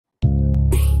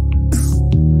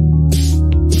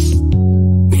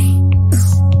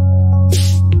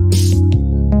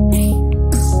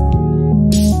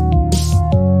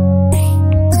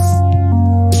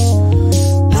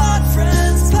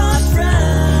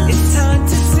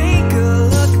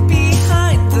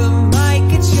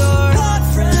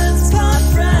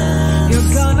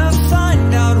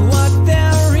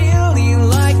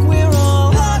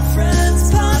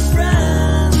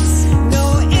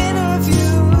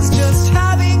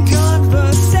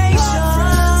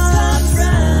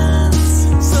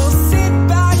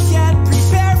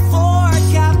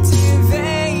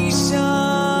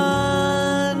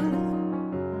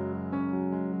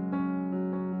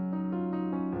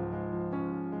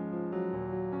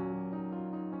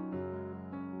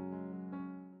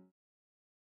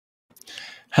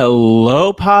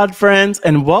Hello, pod friends,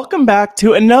 and welcome back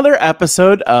to another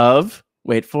episode of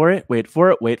wait for it,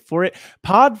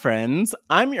 Pod Friends.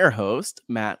 I'm your host,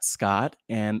 Matt Scott,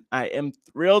 and I am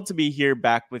thrilled to be here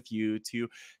back with you to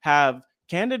have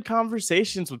candid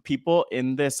conversations with people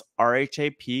in this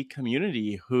RHAP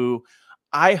community who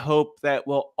I hope that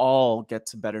we'll all get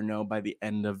to better know by the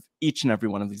end of each and every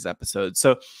one of these episodes.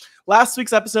 So last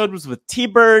week's episode was with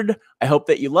T-Bird. I hope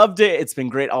that you loved it. It's been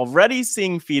great already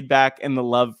seeing feedback and the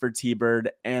love for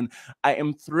T-Bird. And I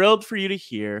am thrilled for you to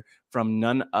hear from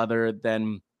none other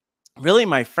than really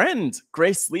my friend,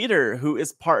 Grace Leeder, who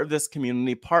is part of this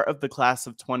community, part of the class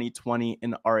of 2020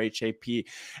 in RHAP.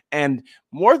 And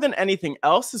more than anything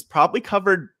else, has probably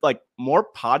covered like more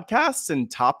podcasts and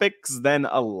topics than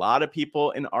a lot of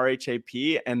people in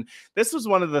RHAP. And this was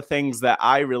one of the things that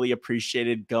I really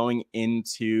appreciated going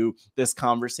into this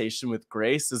conversation with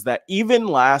Grace, is that even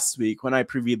last week when I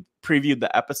previewed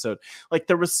the episode, like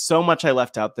there was so much I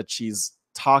left out that she's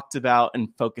talked about and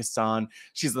focused on.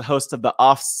 She's the host of the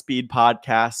Off Speed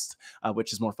podcast,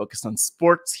 which is more focused on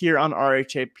sports here on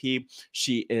RHAP.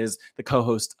 She is the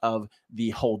co-host of the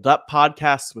Hold Up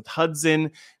podcast with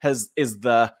Hudson, is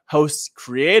the host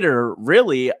creator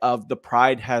really of the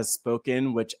Pride Has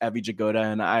Spoken, which Evie Jagoda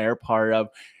and I are part of.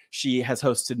 She has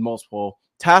hosted multiple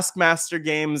Taskmaster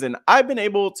games, and I've been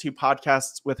able to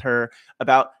podcast with her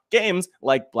about games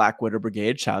like Black Widow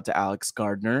Brigade. Shout out to Alex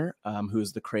Gardner,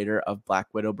 who's the creator of Black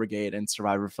Widow Brigade and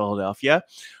Survivor Philadelphia,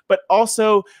 but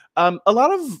also a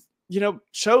lot of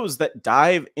shows that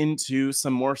dive into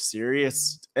some more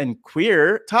serious and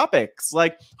queer topics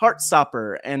like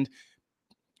Heartstopper and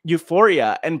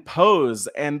Euphoria and Pose,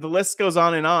 and the list goes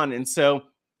on and on. And so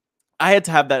I had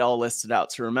to have that all listed out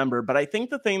to remember. But I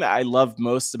think the thing that I loved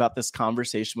most about this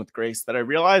conversation with Grace that I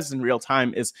realized in real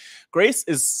time is Grace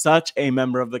is such a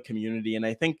member of the community. And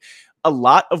I think a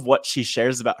lot of what she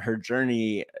shares about her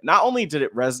journey, not only did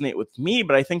it resonate with me,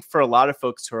 but I think for a lot of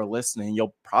folks who are listening,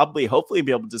 you'll probably hopefully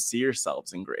be able to see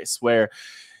yourselves in Grace, where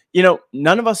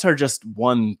none of us are just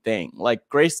one thing. Like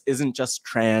Grace isn't just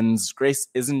trans. Grace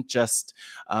isn't just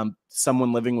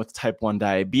someone living with type 1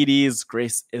 diabetes.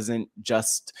 Grace isn't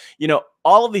just,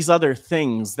 all of these other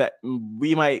things that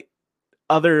we might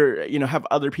have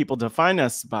other people define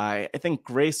us by. I think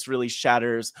Grace really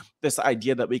shatters this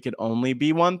idea that we could only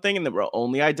be one thing and that we're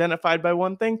only identified by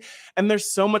one thing. And there's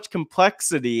so much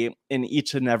complexity in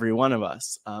each and every one of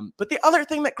us. But the other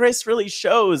thing that Grace really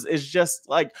shows is just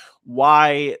like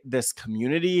why this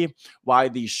community, why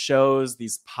these shows,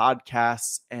 these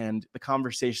podcasts, and the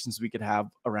conversations we could have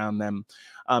around them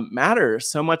matter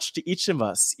so much to each of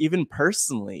us, even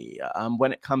personally,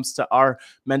 when it comes to our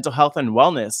mental health and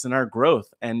wellness and our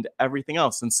growth and everything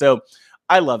else. And so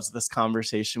I loved this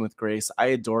conversation with Grace. I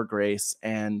adore Grace,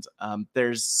 and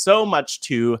there's so much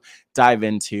to dive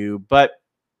into. But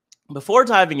before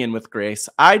diving in with Grace,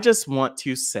 I just want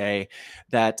to say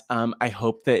that I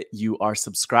hope that you are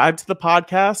subscribed to the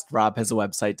podcast. Rob has a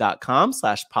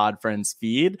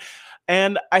website.com/podfriendsfeed.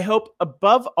 And I hope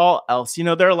above all else,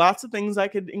 there are lots of things I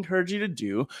could encourage you to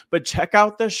do, but check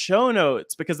out the show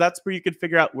notes, because that's where you could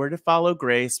figure out where to follow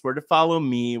Grace, where to follow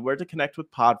me, where to connect with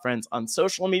Pod Friends on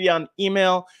social media, on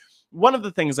email. One of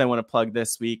the things I want to plug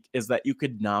this week is that you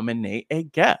could nominate a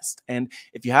guest. And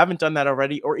if you haven't done that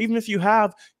already, or even if you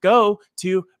have, go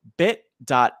to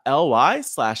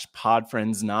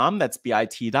bit.ly/podfriendsnom. That's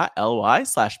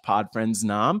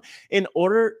bit.ly/podfriendsnom in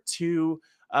order to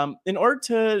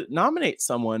nominate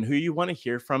someone who you want to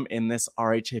hear from in this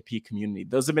RHAP community.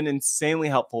 Those have been insanely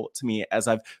helpful to me as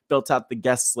I've built out the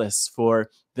guest list for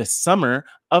this summer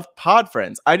of Pod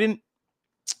Friends. I didn't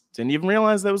even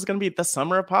realize that was going to be the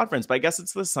summer of Pod Friends, but I guess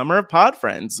it's the summer of Pod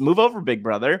Friends. Move over, big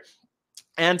brother.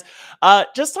 And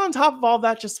just on top of all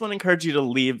that, just want to encourage you to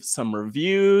leave some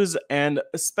reviews, and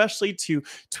especially to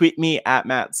tweet me at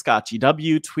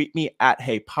MattScottGW, tweet me at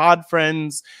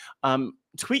HeyPodFriends,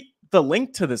 tweet the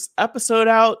link to this episode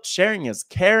out. Sharing is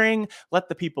caring. Let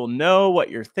the people know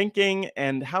what you're thinking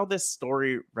and how this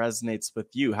story resonates with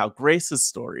you, how Grace's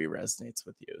story resonates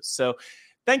with you. So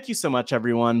thank you so much,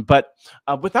 everyone. But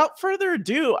without further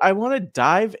ado, I want to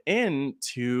dive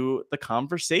into the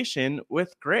conversation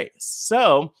with Grace.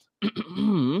 So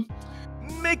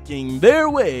making their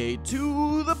way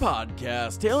to the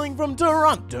podcast, hailing from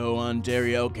Toronto,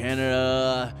 Ontario,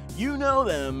 Canada. You know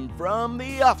them from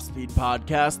the Offspeed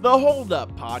podcast, the Hold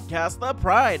Up podcast, the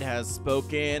Pride Has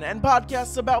Spoken, and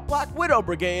podcasts about Black Widow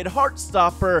Brigade,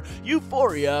 Heartstopper,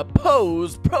 Euphoria,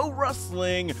 Pose, pro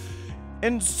wrestling,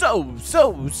 and so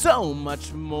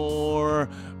much more.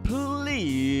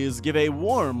 Please give a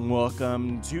warm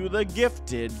welcome to the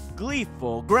gifted,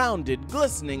 gleeful, grounded,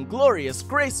 glistening, glorious,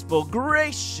 graceful,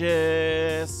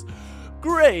 gracious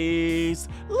Grace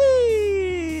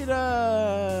Leeder.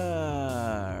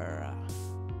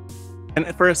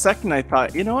 And for a second, I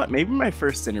thought, you know what? Maybe my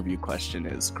first interview question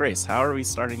is, Grace, how are we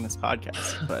starting this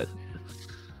podcast? But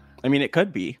I mean, it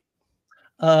could be.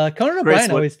 Conan O'Brien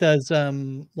always does.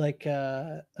 The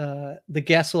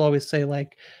guest will always say,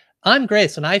 like, "I'm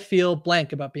Grace, and I feel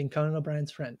blank about being Conan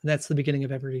O'Brien's friend." And that's the beginning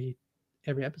of every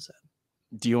episode.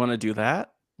 Do you want to do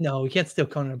that? No, we can't steal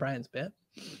Conan O'Brien's bit.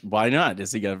 Why not?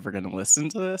 Is he ever going to listen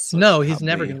to this? No, he's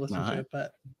never going to listen to it.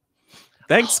 But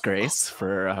thanks, Grace,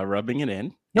 for rubbing it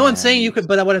in. No, I'm saying you could,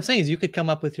 but what I'm saying is you could come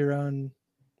up with your own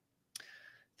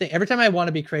thing. Every time I want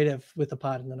to be creative with a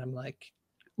pod, and then I'm like,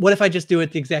 what if I just do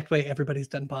it the exact way everybody's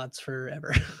done pods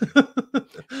forever?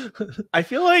 I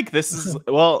feel like this is,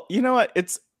 well, you know what?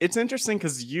 It's interesting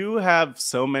because you have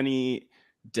so many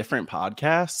different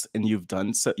podcasts, and you've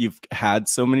had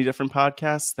so many different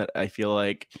podcasts that I feel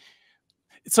like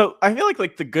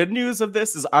the good news of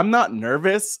this is I'm not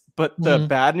nervous, but the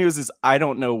bad news is I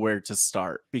don't know where to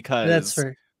start, because that's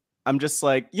fair. I'm just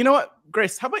like, you know what,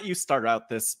 Grace, how about you start out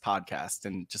this podcast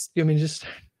and just... You mean just...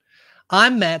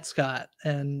 I'm Matt Scott,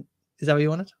 and is that what you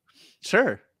wanted?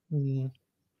 Sure. No,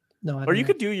 or you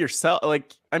could do yourself.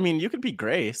 Like, I mean, you could be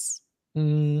Grace.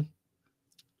 Yeah,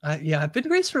 I've been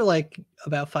Grace for like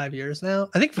about 5 years now.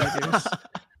 I think 5 years.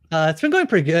 It's been going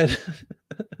pretty good.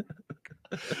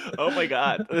 Oh my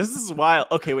God, this is wild.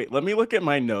 Okay, wait, let me look at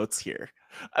my notes here.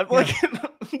 I'm like,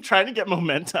 I'm trying to get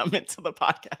momentum into the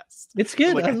podcast. It's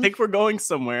good. Like, I think we're going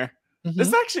somewhere.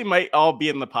 This actually might all be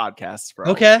in the podcast. For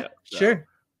okay, sure.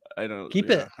 I don't keep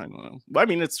it. I don't know. Well, I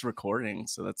mean, it's recording,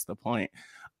 so that's the point.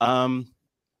 You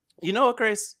know what,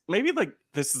 Grace? Maybe like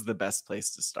this is the best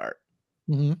place to start.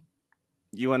 You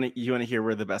want to hear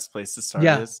where the best place to start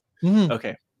is?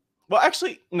 Okay. Well,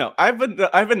 actually, no. I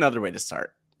have another way to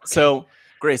start. Okay. So,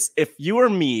 Grace, if you were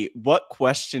me, what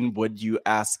question would you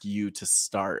ask you to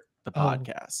start the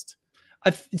podcast?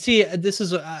 I've said this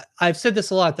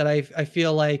a lot, that I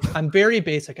feel like I'm very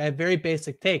basic. I have very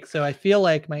basic takes. So I feel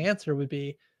like my answer would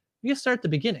be, you start at the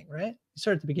beginning, right? You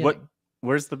start at the beginning.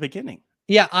 Where's the beginning?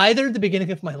 Yeah, either the beginning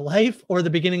of my life or the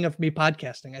beginning of me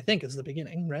podcasting, I think, is the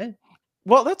beginning, right?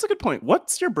 Well, that's a good point.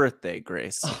 What's your birthday,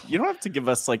 Grace? You don't have to give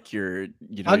us like your,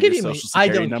 I'll give your you social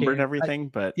security number and everything,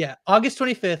 but yeah, August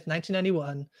 25th,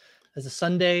 1991, as a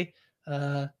Sunday.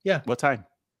 Yeah. What time?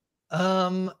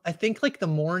 I think like the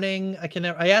morning.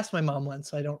 I asked my mom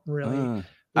once, so I don't really.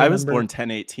 I was born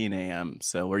 10:18 a.m.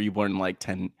 So were you born like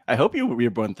 10? I hope you were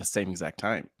born at the same exact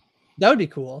time. That would be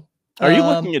cool. Are you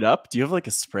looking it up? Do you have like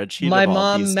a spreadsheet? My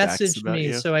mom messaged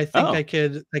me, so I think I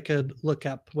could look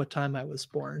up what time I was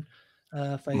born.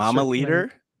 Mama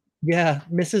Leeder? Yeah,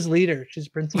 Mrs. Leeder. She's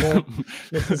principal.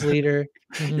 Mrs. Leeder.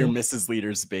 You're Mrs.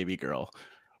 Leeder's baby girl.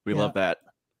 We love that.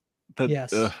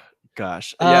 Yes.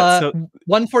 Gosh. Yeah. So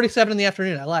 1:47 in the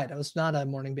afternoon. I lied. I was not a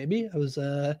morning baby. I was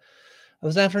an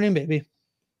afternoon baby.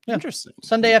 Yeah. Interesting.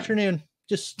 Sunday afternoon.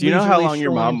 Just do you know how long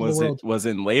your mom was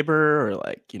in labor, or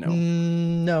like, you know?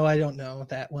 No, I don't know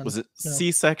that one. Was it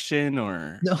C-section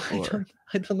or? No,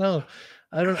 I don't know.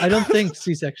 I don't think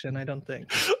C-section. I don't think.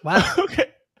 Wow.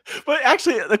 Okay. But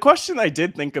actually, the question I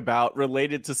did think about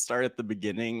related to start at the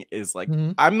beginning is like,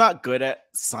 I'm not good at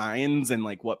signs and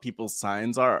like what people's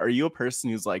signs are. Are you a person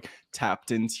who's like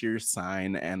tapped into your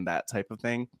sign and that type of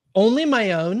thing? Only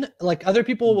my own. Like other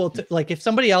people will like, if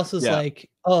somebody else is like,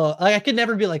 oh, I could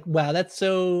never be like, wow, that's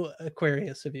so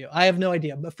Aquarius of you. I have no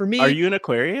idea. But for me, are you an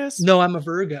Aquarius? No, I'm a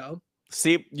Virgo.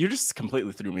 See, you just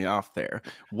completely threw me off there.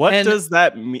 What does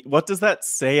that mean? What does that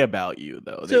say about you,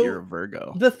 though, that you're a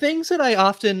Virgo? The things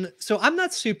that so I'm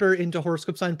not super into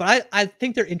horoscope signs, but I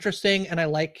think they're interesting, and I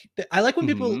like when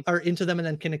people are into them and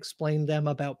then can explain them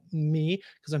about me,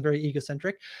 because I'm very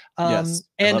egocentric. Yes,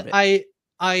 and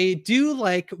I do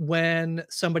like when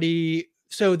somebody.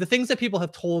 So the things that people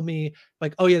have told me,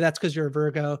 like, oh yeah, that's because you're a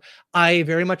Virgo. I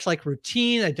very much like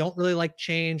routine. I don't really like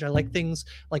change. I like things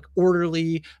like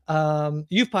orderly.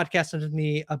 You've podcasted with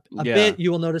me a bit.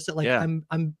 You will notice that like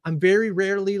I'm very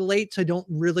rarely late. I don't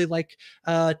really like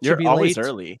to you're be always late.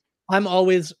 Early. I'm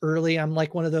always early. I'm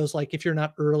like one of those, like, if you're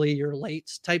not early, you're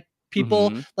late type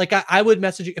people. Like I would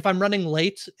message you if I'm running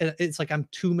late. It's like I'm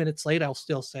 2 minutes late. I'll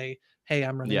still say, hey,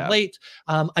 I'm running late.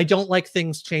 I don't like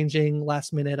things changing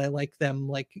last minute. I like them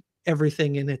like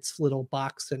everything in its little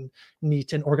box and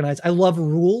neat and organized. I love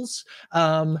rules,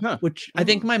 which I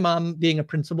think my mom being a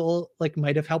principal like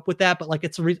might have helped with that. But like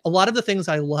a lot of the things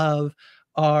I love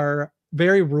are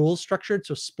very rules structured.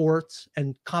 So sports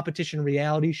and competition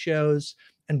reality shows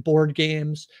and board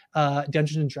games.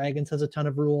 Dungeons and Dragons has a ton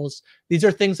of rules. These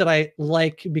are things that I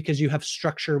like because you have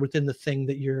structure within the thing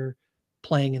that you're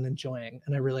playing and enjoying.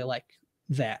 And I really like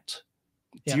that.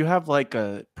 Do you have like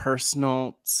a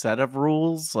personal set of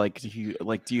rules? Like, do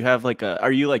you have like a,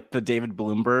 are you like the David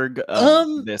Bloomberg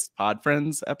of this Pod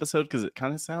Friends episode? Because it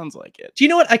kind of sounds like it. Do you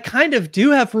know what? I kind of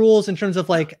do have rules in terms of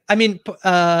like, I mean,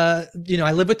 you know,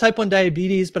 I live with type 1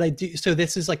 diabetes, but I do, so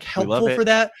this is like helpful for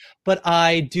that. But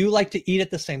I do like to eat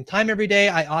at the same time every day.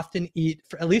 I often eat,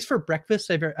 at least for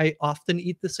breakfast, I often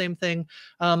eat the same thing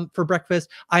for breakfast.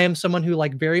 I am someone who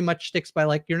like very much sticks by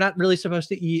like, you're not really supposed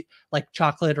to eat like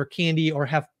chocolate or candy or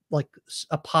have like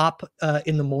a pop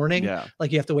in the morning.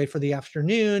 Like you have to wait for the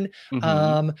afternoon.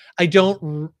 I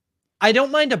don't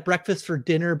mind a breakfast for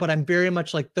dinner, but I'm very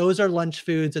much like those are lunch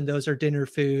foods and those are dinner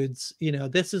foods. You know,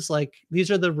 this is like,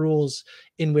 these are the rules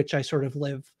in which I sort of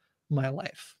live my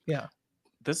life. Yeah.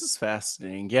 This is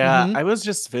fascinating. Yeah, I was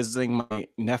just visiting my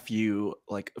nephew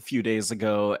like a few days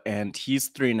ago, and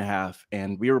he's 3.5,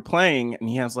 and we were playing, and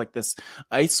he has like this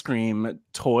ice cream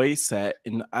toy set,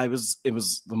 and it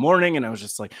was the morning, and I was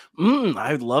just like,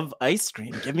 I love ice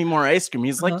cream. Give me more ice cream.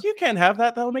 He's like, you can't have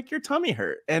that. That'll make your tummy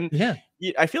hurt. And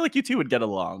I feel like you two would get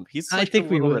along. He's like he's a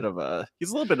little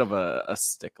bit of a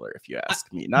stickler, if you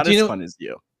ask me. Not as fun as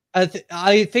you.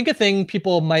 I think a thing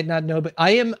people might not know, but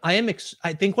I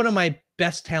think one of my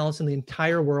best talents in the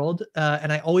entire world,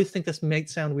 and I always think this might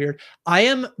sound weird, I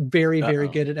am very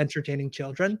good at entertaining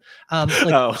children,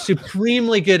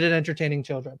 supremely good at entertaining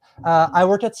children. I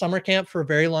worked at summer camp for a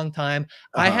very long time.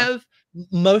 I have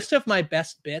most of my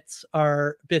best bits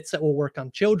are bits that will work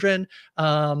on children.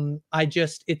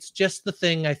 It's just the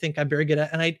thing I think I'm very good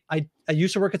at. And I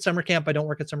used to work at summer camp. I don't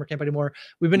work at summer camp anymore.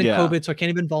 We've been in COVID, so I can't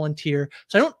even volunteer.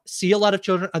 So I don't see a lot of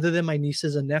children other than my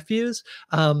nieces and nephews.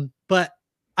 But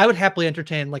I would happily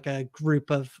entertain like a group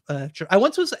of I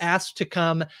once was asked to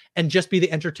come and just be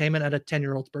the entertainment at a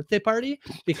 10-year-old's birthday party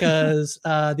because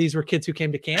these were kids who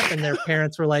came to camp and their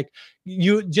parents were like,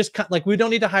 you just like, we don't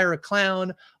need to hire a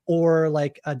clown or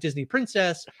like a Disney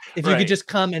princess. If you could just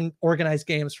come and organize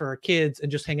games for our kids and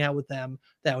just hang out with them,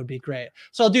 that would be great.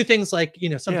 So I'll do things like, you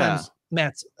know, sometimes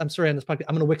Matt's, I'm sorry on this podcast,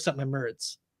 I'm going to mix up my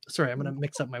words. Sorry, I'm going to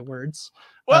mix up my words.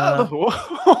 Well,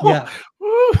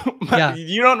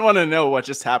 you don't want to know what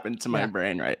just happened to my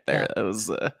brain right there. That was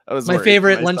my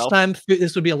favorite lunchtime food.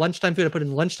 This would be a lunchtime food. I put in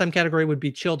the lunchtime category would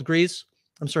be chilled grease.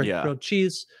 I'm sorry, grilled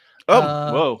cheese.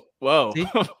 Whoa.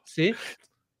 See?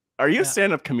 Are you a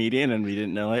stand-up comedian and we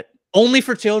didn't know it? Only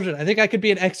for children. I think I could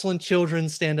be an excellent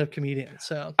children's stand-up comedian.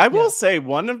 So I will say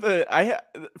one of the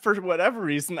for whatever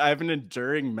reason, I have an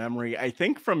enduring memory. I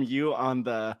think from you on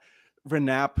the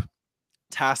RHAP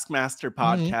Taskmaster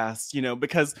podcast, you know,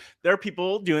 because there are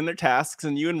people doing their tasks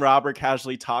and you and Rob are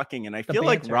casually talking. And I feel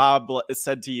like Rob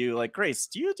said to you, like, Grace,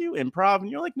 do you do improv? And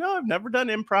you're like, no, I've never done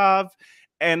improv.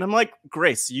 And I'm like,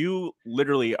 Grace, you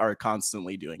literally are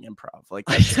constantly doing improv. Like,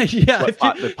 that's what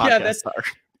the podcasts are.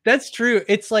 That's true.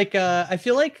 It's like I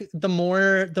feel like the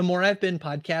more I've been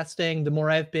podcasting, the more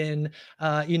I've been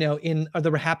you know, in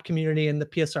the RHAP community and the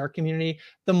PSR community,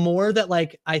 the more that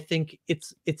like I think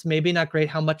it's maybe not great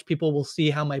how much people will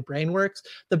see how my brain works.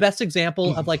 The best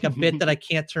example of like a bit that I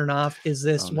can't turn off is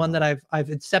this one that I've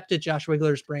accepted Josh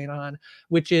Wigler's brain on,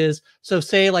 which is, so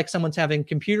say like someone's having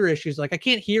computer issues, like I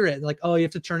can't hear it, like, oh, you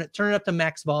have to turn it up to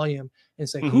max volume. And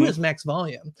it's like, who is max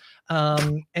volume?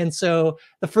 And so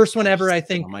the first one ever, I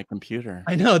think, on my computer.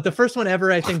 I know the first one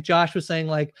ever, I think Josh was saying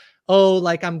like, oh,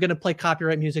 like I'm going to play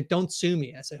copyright music. Don't sue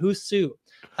me. I said, who's sue?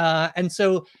 And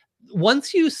so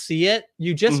once you see it,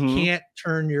 you just can't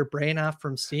turn your brain off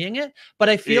from seeing it. But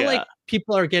I feel like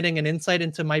people are getting an insight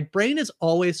into my brain is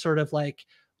always sort of like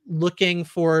looking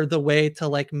for the way to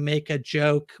like make a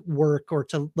joke work or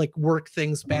to like work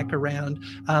things back around.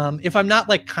 If I'm not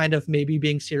like kind of maybe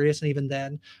being serious, and even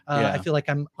then I feel like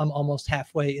I'm almost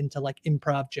halfway into like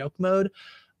improv joke mode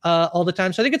all the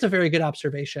time. So I think it's a very good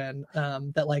observation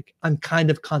that like I'm kind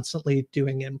of constantly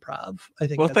doing improv. I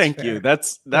think. Well, thank you.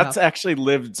 That's actually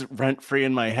lived rent free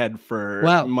in my head for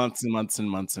months and months and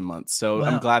months and months. So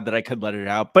I'm glad that I could let it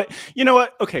out. But you know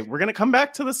what? Okay, we're gonna come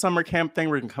back to the summer camp thing.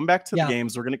 We're gonna come back to the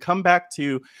games. We're gonna come back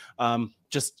to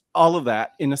just all of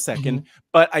that in a second.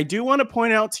 But I do want to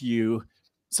point out to you.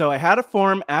 So I had a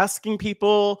form asking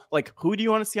people, like, who do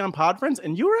you want to see on Pod Friends?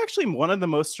 And you were actually one of the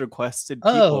most requested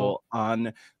people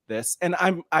on this. And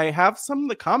I have some of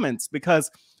the comments because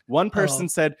one person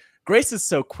said, Grace is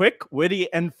so quick,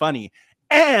 witty, and funny.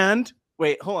 And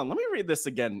wait, hold on. Let me read this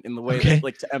again in the way that,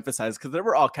 like, to emphasize, because they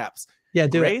were all caps. Yeah,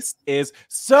 Grace is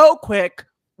so quick,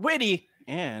 witty,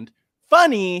 and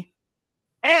funny.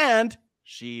 And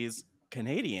she's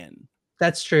Canadian.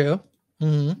 That's true.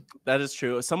 Mm-hmm. That is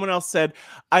true. Someone else said,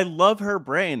 I love her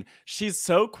brain. She's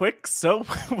so quick, so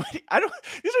witty.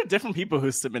 These are different people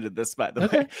who submitted this, by the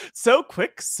way. So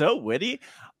quick, so witty.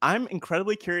 I'm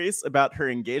incredibly curious about her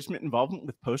engagement involvement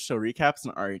with post-show recaps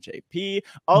and RHAP.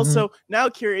 Also, now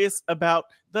curious about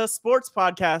the sports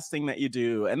podcasting that you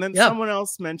do. And then someone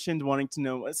else mentioned wanting to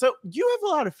know. So you have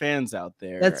a lot of fans out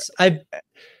there.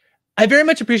 I very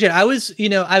much appreciate it. I was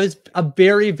a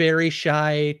very, very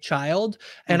shy child.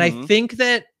 And I think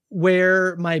that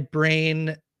where my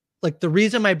brain, like the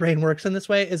reason my brain works in this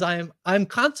way is I'm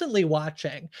constantly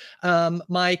watching.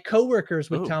 My coworkers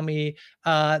would tell me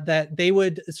that they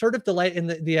would sort of delight in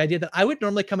the idea that I would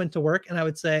normally come into work and I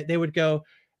would say, they would go,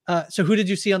 so who did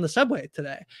you see on the subway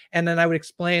today? And then I would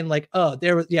explain like, oh,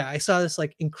 I saw this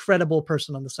like incredible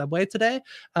person on the subway today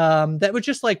that was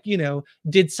just like,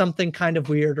 did something kind of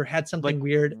weird or had something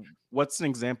weird. What's an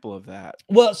example of that?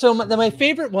 Well, so my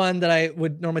favorite one that I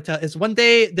would normally tell is one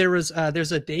day there's a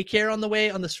daycare on the way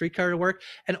on the streetcar to work,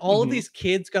 and all of these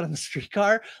kids got on the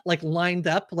streetcar like lined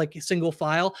up like a single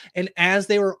file, and as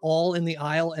they were all in the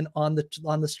aisle and on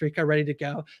the streetcar ready to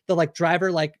go, the like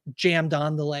driver like jammed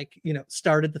on the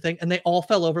started the thing, and they all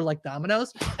fell over like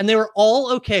dominoes, and they were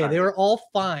all okay. They were all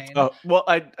fine. Oh, well,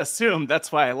 I assume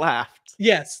that's why I laughed.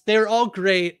 Yes, they're all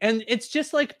great. And it's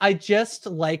just like, I just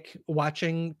like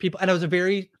watching people. And I was a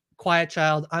very quiet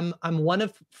child. I'm one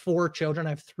of 4 children.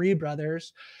 I have 3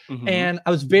 brothers. And I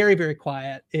was very, very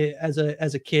quiet as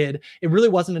a kid. It really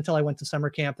wasn't until I went to summer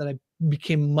camp that I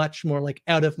became much more like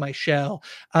out of my shell.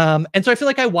 And so I feel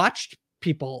like I watched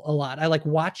people a lot. I like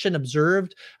watched and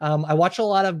observed. I watch a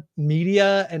lot of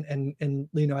media and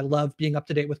I love being up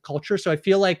to date with culture. So I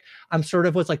feel like I'm sort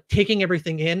of was like taking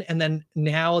everything in. And then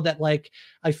now that like,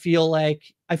 I feel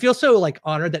so like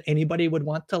honored that anybody would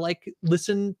want to like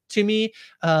listen to me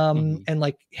and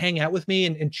like hang out with me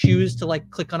and choose to like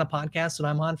click on a podcast that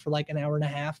I'm on for like an hour and a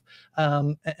half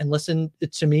and listen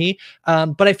to me.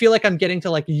 But I feel like I'm getting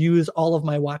to like use all of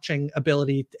my watching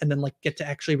ability and then like get to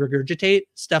actually regurgitate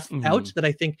stuff out that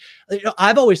I think,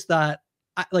 I've always thought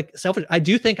I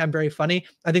do think I'm very funny.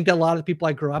 I think that a lot of the people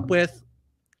I grew up with,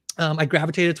 I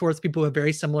gravitated towards people who have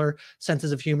very similar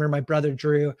senses of humor. My brother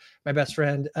Drew, my best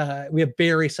friend, we have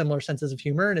very similar senses of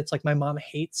humor, and it's like my mom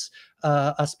hates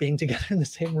us being together in the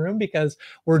same room because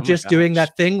we're just doing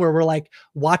that thing where we're like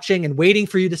watching and waiting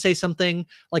for you to say something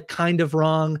like kind of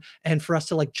wrong, and for us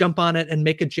to like jump on it and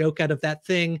make a joke out of that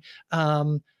thing.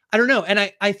 I don't know,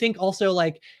 and I think also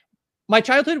like my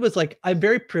childhood was like, I'm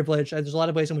very privileged. There's a lot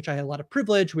of ways in which I had a lot of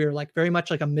privilege. We were like very much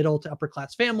like a middle to upper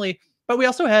class family, but we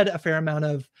also had a fair amount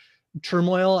of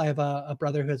turmoil. I have a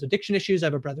brother who has addiction issues. I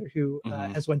have a brother who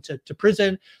has went to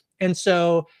prison. And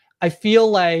so I feel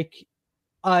like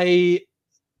my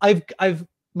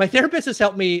therapist has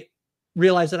helped me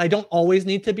realize that I don't always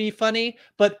need to be funny,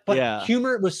 but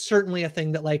humor was certainly a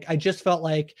thing that like, I just felt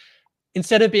like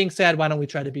instead of being sad, why don't we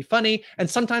try to be funny? And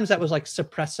sometimes that was like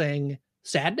suppressing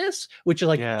sadness, which is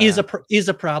like is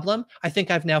a problem. I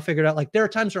think I've now figured out like there are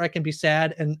times where I can be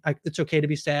sad and it's okay to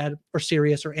be sad or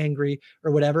serious or angry or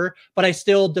whatever, but I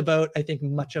still devote, I think,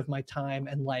 much of my time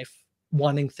and life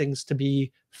wanting things to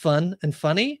be fun and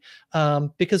funny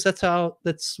because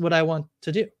that's what I want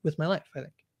to do with my life, I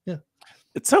think. Yeah.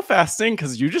 It's so fascinating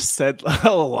because you just said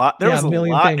a lot. There was a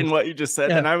lot things in what you just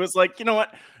said. And I was like, you know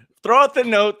what? Throw out the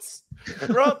notes.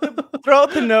 Throw out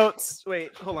the notes.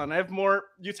 Wait, hold on. I have more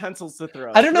utensils to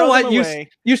throw. I don't know why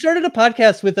you started a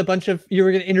podcast with you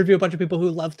were going to interview a bunch of people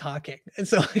who love talking. And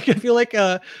so like, I feel like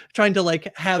trying to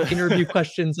like have interview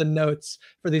questions and notes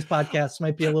for these podcasts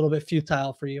might be a little bit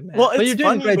futile for you, man. Well, but you're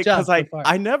doing a great job so far.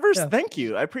 I never, thank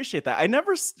you. I appreciate that. I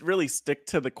never really stick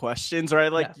to the questions, or I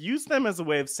like use them as a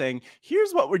way of saying,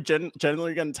 here's what we're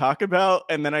generally going to talk about.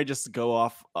 And then I just go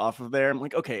off of there. I'm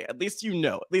like, okay, at least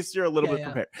at least you're a little bit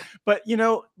prepared. But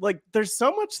like there's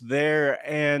so much there,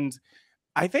 and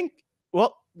I think,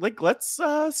 well, like let's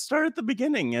start at the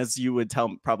beginning, as you would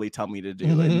probably tell me to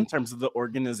do in terms of the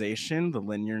organization, the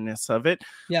linearness of it.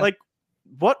 Like,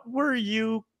 what were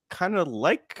you kind of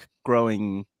like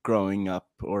growing up,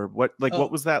 or what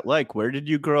was that like? Where did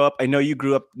you grow up? I know you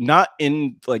grew up not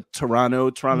in like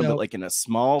Toronto, but like in a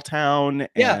small town.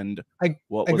 And I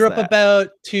grew up about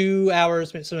 2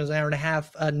 hours, so it was an hour and a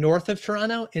half north of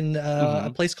Toronto in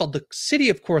a place called the City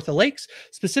of Kawartha Lakes,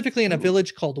 specifically in a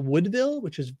village called Woodville,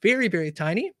 which is very, very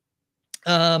tiny.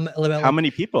 How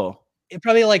many people?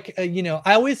 Probably like, I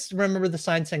always remember the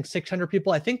sign saying 600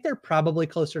 people. I think they're probably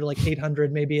closer to like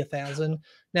 800, maybe 1,000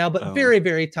 now, but very,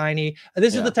 very tiny.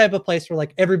 This is the type of place where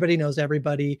like everybody knows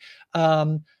everybody.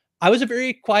 I was a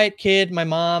very quiet kid. My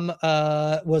mom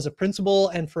was a principal,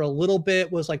 and for a little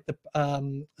bit was like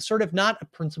the sort of not a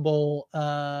principal,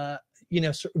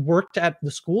 worked at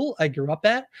the school I grew up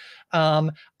at.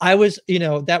 I was,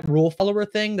 that rule follower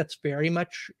thing. That's very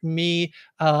much me.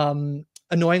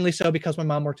 Annoyingly so, because my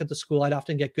mom worked at the school, I'd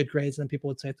often get good grades, and then people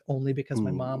would say it's only because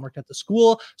my mom worked at the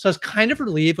school. So I was kind of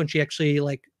relieved when she actually,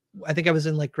 like, I think I was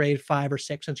in like grade 5 or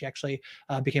 6, and she actually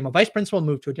became a vice principal,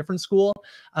 moved to a different school.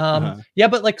 Yeah,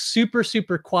 but like super,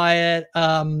 super quiet.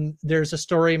 There's a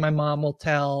story my mom will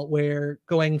tell where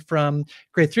going from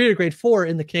grade 3 to grade 4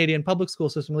 in the Canadian public school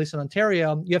system, at least in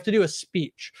Ontario, you have to do a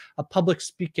speech, a public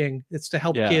speaking. It's to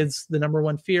help kids. The number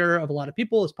one fear of a lot of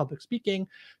people is public speaking.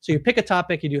 So you pick a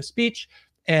topic, you do a speech,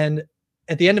 and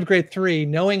at the end of grade 3,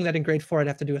 knowing that in grade 4 I'd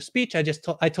have to do a speech,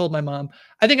 I told my mom,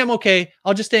 I think I'm okay.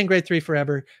 I'll just stay in grade 3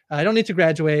 forever. I don't need to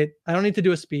graduate. I don't need to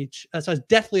do a speech. So I was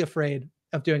deathly afraid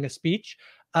of doing a speech.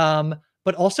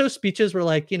 But also speeches were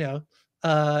like,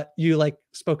 you like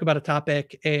spoke about a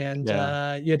topic, and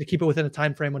you had to keep it within a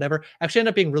time frame, whatever. Actually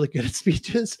ended up being really good at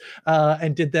speeches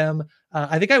and did them.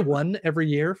 I think I won every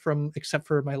year except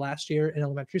for my last year in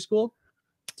elementary school.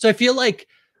 So I feel like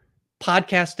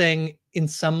podcasting in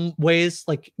some ways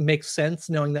like makes sense,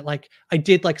 knowing that like I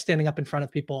did like standing up in front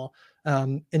of people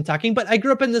and talking. But I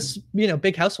grew up in this,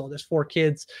 big household. There's 4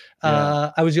 kids.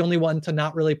 I was the only one to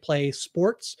not really play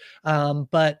sports.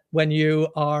 But when you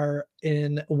are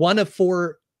in one of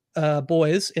 4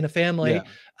 boys in a family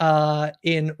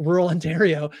in rural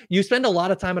Ontario, you spend a lot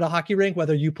of time at a hockey rink,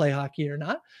 whether you play hockey or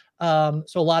not.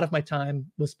 So a lot of my time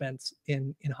was spent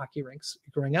in hockey rinks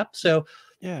growing up. So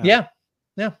yeah.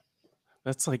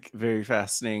 That's like very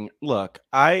fascinating. Look,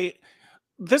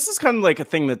 this is kind of like a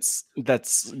thing that's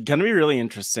going to be really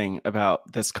interesting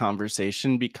about this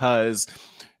conversation, because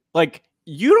like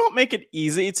you don't make it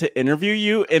easy to interview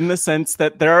you, in the sense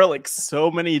that there are like so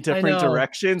many different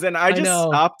directions. And I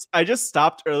just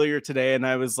stopped earlier today, and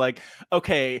I was like,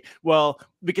 okay, well,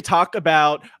 we could talk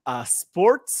about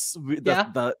sports,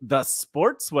 the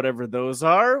sports, whatever those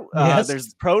are.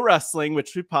 There's pro wrestling,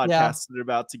 which we podcasted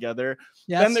about together.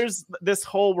 Then there's this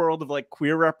whole world of like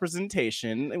queer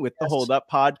representation with the Hold Up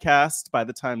podcast. By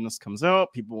the time this comes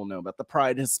out, people will know about the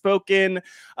Pride Has Spoken.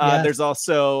 There's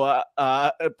also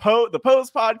the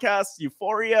Pose podcast,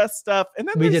 Euphoria stuff, and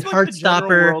then we did like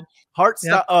Heartstopper.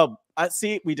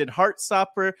 We did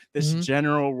Heartstopper, this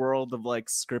general world of like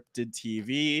scripted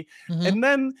TV. And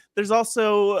then there's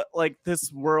also like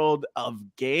this world of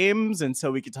games. And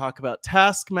so we could talk about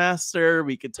Taskmaster.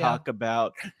 We could talk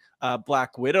about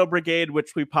Black Widow Brigade,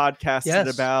 which we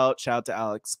podcasted about. Shout out to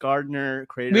Alex Gardner,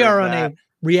 creator We are of on that. a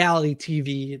reality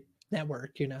TV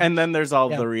network, And then there's all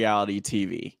the reality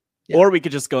TV. Or we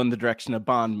could just go in the direction of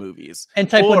Bond movies. And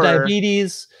type 1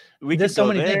 diabetes. There's so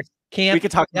many things. We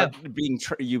could talk about being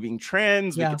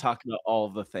trans. We could talk about all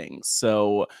of the things.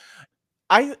 So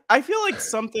I feel like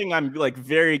something I'm like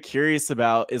very curious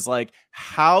about is like,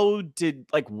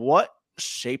 what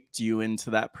shaped you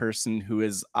into that person who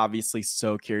is obviously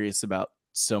so curious about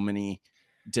so many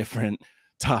different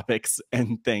topics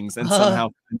and things, and somehow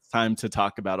it's time to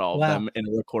talk about all of them in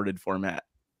a recorded format.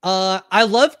 I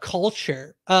love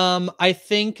culture. I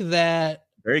think that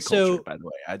very cultured, by the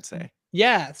way, I'd say.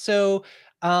 Yeah. So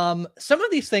some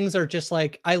of these things are just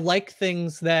like, I like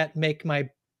things that make my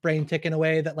brain tick in a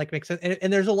way that like makes sense.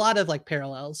 And there's a lot of like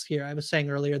parallels here. I was saying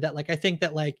earlier that like I think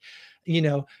that like,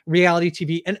 reality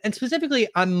TV and specifically,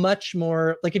 I'm much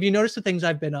more like, if you notice the things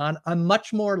I've been on, I'm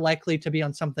much more likely to be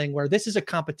on something where this is a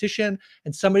competition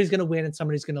and somebody's going to win and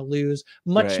somebody's going to lose,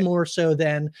 much more so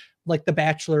than like The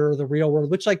Bachelor or The Real World,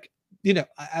 which like,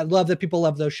 I love that people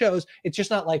love those shows. It's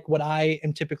just not like what I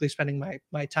am typically spending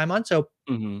my time on. So,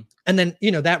 and then,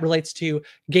 that relates to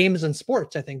games and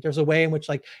sports. I think there's a way in which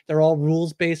like they're all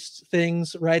rules-based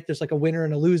things, right? There's like a winner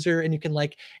and a loser, and you can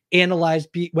like analyze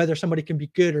whether somebody can be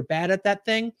good or bad at that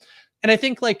thing. And I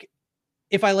think like,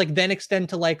 if I like then extend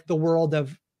to like the world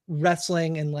of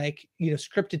wrestling and like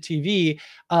scripted TV,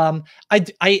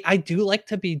 I do like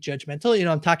to be judgmental.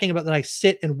 I'm talking about that I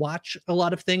sit and watch a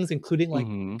lot of things, including like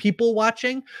people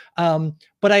watching,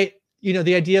 but I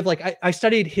the idea of like I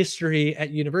studied history at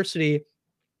university,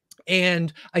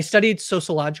 and I studied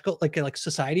sociological like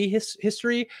society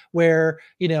history, where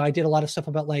I did a lot of stuff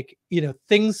about like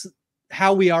things,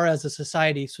 how we are as a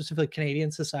society, specifically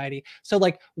Canadian society. So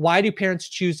like, why do parents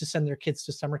choose to send their kids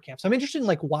to summer camps? I'm interested in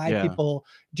like why people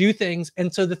do things.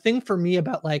 And so the thing for me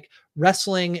about like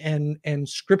wrestling and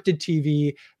scripted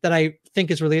TV that I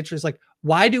think is really interesting is like,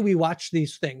 why do we watch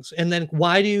these things? And then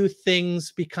why do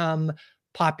things become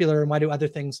popular and why do other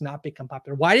things not become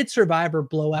popular? Why did Survivor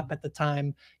blow up at the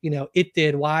time, you know, it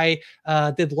did? Why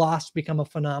did Lost become a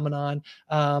phenomenon?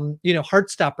 You know,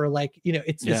 Heartstopper, like, you know,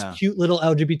 it's this cute little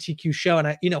LGBTQ show.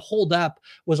 And you know, Hold Up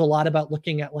was a lot about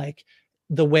looking at like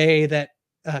the way that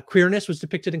queerness was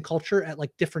depicted in culture at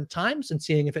like different times and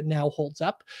seeing if it now holds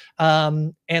up,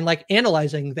 and like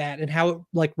analyzing that and how it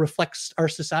like reflects our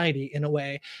society in a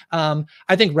way.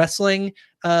 I think wrestling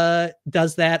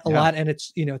does that a lot, and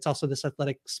it's, you know, it's also this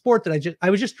athletic sport that I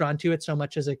was just drawn to it so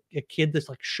much as a kid, this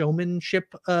like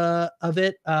showmanship of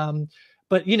it.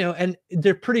 But you know, and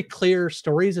they're pretty clear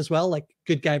stories as well, like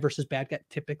good guy versus bad guy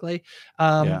typically.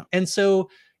 And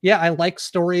so yeah, I like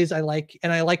stories. I like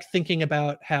thinking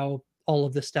about how all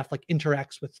of this stuff like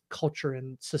interacts with culture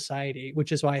and society,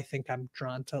 which is why I think I'm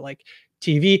drawn to like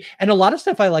TV. And a lot of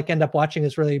stuff I like end up watching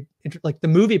is really like the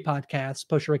movie podcast,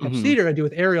 Post-Show Recaps Theater, I do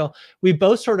with Ariel. We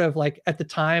both sort of like at the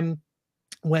time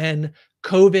when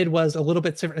COVID was a little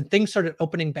bit different and things started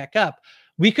opening back up,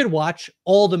 we could watch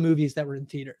all the movies that were in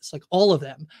theaters, like all of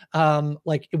them.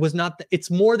 Like it was not,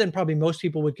 it's more than probably most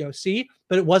people would go see,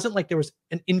 but it wasn't like there was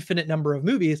an infinite number of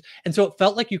movies. And so it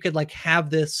felt like you could like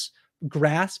have this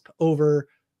grasp over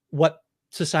what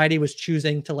society was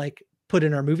choosing to like put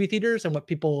in our movie theaters and what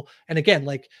people, and again,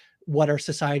 like what our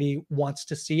society wants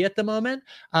to see at the moment,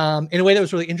 in a way that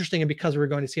was really interesting. And because we were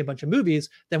going to see a bunch of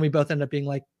movies, then we both ended up being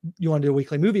like, you want to do a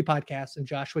weekly movie podcast? And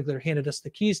Josh Wigler handed us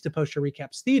the keys to Post-Show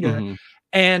Recaps Theater.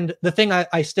 And the thing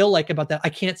I still like about that, I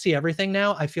can't see everything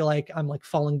now. I feel like I'm like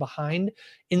falling behind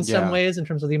in some ways in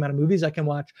terms of the amount of movies I can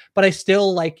watch, but I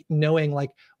still like knowing like,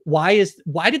 why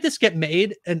did this get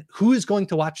made and who is going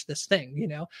to watch this thing, you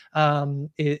know,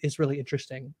 is really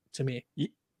interesting to me.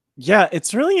 Yeah,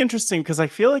 it's really interesting because I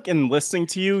feel like in listening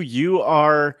to you, you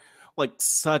are like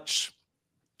such,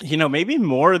 you know, maybe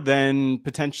more than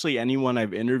potentially anyone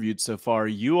I've interviewed so far.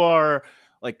 You are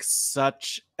like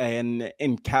such an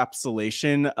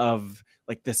encapsulation of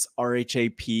like this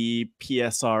RHAP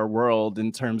PSR world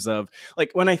in terms of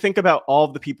like when I think about all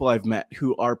of the people I've met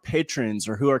who are patrons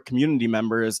or who are community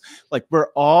members, like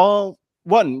we're all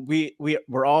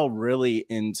we're all really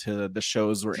into the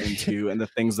shows we're into and the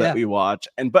things that we watch,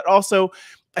 and but also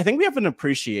I think we have an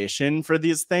appreciation for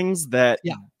these things that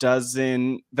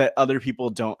that other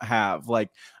people don't have. Like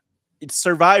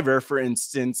Survivor, for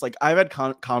instance, like I've had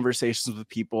conversations with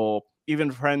people,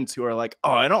 even friends who are like,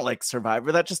 oh, I don't like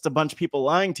Survivor. That's just a bunch of people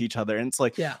lying to each other. And it's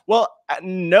like, well,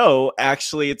 no,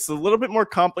 actually, it's a little bit more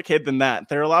complicated than that.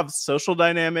 There are a lot of social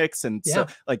dynamics. And so,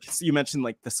 like you mentioned,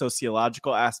 like the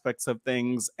sociological aspects of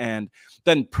things. And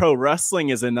then pro wrestling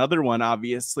is another one,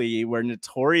 obviously, where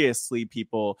notoriously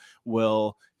people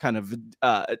will kind of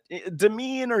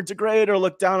demean or degrade or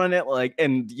look down on it, like,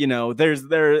 and you know,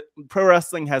 pro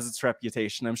wrestling has its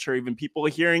reputation. I'm sure even people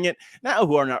hearing it now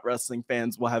who are not wrestling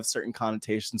fans will have certain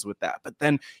connotations with that. But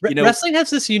then, you know, wrestling has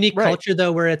this unique culture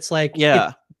though, where it's like,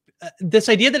 this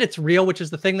idea that it's real, which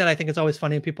is the thing that I think is always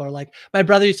funny. And people are like, my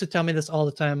brother used to tell me this all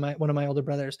the time. One of my older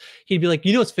brothers, he'd be like,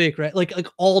 you know, it's fake, right? Like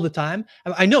all the time.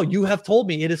 I know you have told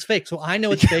me it is fake. So I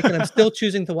know it's fake and I'm still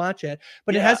choosing to watch it.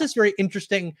 But it has this very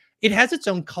interesting, it has its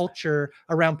own culture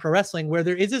around pro wrestling where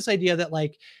there is this idea that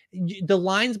like the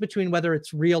lines between whether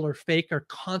it's real or fake are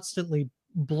constantly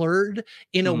blurred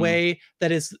in a way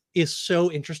that is so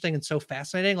interesting and so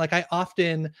fascinating. Like I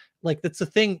often, like that's the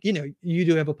thing, you know, you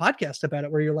do have a podcast about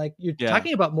it where you're like, you're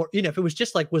talking about more, you know, if it was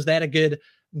just like, was that a good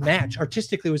match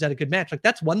artistically, was that a good match? Like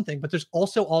that's one thing, but there's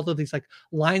also all of these like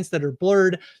lines that are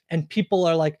blurred and people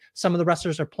are like, some of the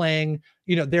wrestlers are playing,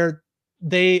 you know,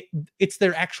 it's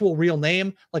their actual real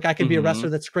name. Like I could be a wrestler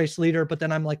that's Grace Leeder, but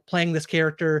then I'm like playing this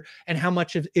character, and how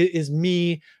much of it is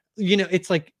me, you know. It's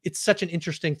like, it's such an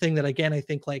interesting thing that, again, I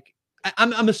think like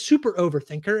I'm a super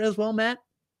overthinker as well, Matt.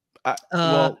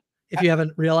 If you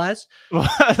haven't realized. Well,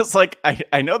 it's like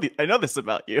I know this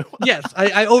about you. Yes,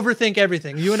 I overthink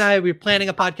everything. You and I, we're planning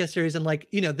a podcast series, and like,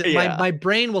 you know, my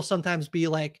brain will sometimes be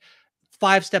like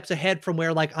 5 steps ahead from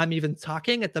where like I'm even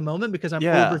talking at the moment, because I'm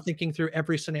overthinking through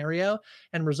every scenario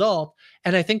and result.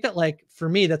 And I think that like for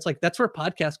me, that's where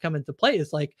podcasts come into play,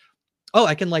 is like, oh,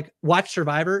 I can like watch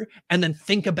Survivor and then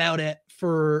think about it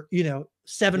for, you know,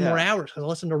 7 more hours, because I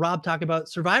listen to Rob talk about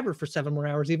Survivor for 7 more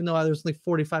hours, even though there's like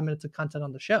 45 minutes of content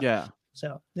on the show.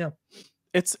 So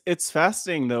it's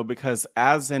fascinating though, because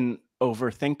as an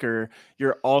overthinker,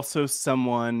 you're also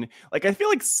someone, like I feel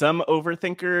like some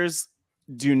overthinkers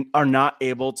are not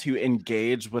able to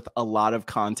engage with a lot of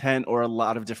content or a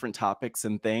lot of different topics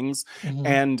and things.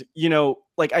 And you know,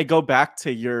 like I go back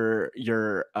to your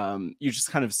you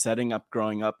just kind of setting up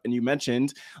growing up, and you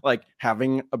mentioned like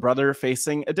having a brother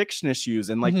facing addiction issues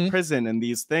and like prison and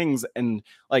these things, and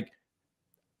like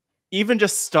even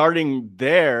just starting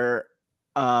there,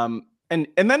 and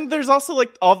then there's also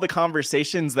like all the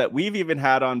conversations that we've even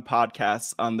had on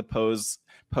podcasts, on the Pose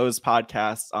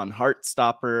podcast, on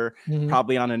Heartstopper,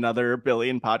 probably on another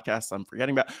billion podcasts I'm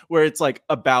forgetting about, where it's like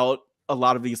about a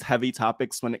lot of these heavy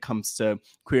topics when it comes to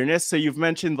queerness. So you've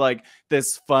mentioned like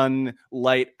this fun,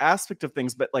 light aspect of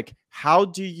things, but like, how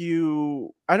do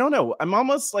you, I don't know, I'm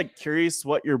almost like curious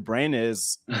what your brain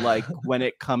is like when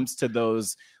it comes to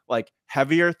those like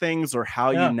heavier things, or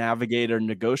how you navigate or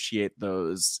negotiate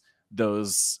those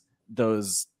things,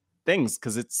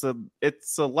 because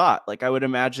it's a lot. Like, I would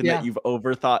imagine that you've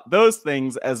overthought those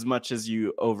things as much as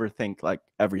you overthink like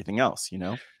everything else, you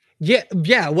know?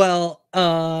 Yeah. Well,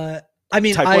 I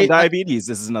mean, type 1 diabetes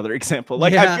is another example.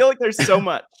 Like, I feel like there's so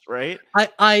much, right?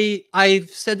 I've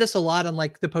said this a lot on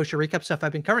like the post recap stuff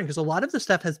I've been covering, because a lot of the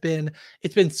stuff it's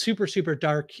been super, super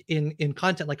dark in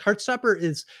content. Like Heartstopper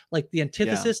is like the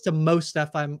antithesis to most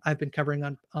stuff I've been covering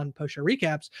on post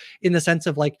recaps, in the sense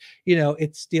of like, you know,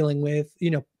 it's dealing with,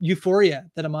 you know, Euphoria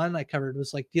that Aman and I covered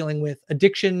was like dealing with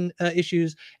addiction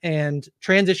issues and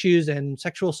trans issues and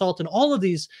sexual assault and all of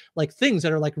these like things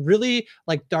that are like really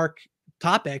like dark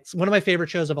topics. One of my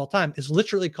favorite shows of all time is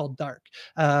literally called Dark.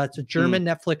 It's a German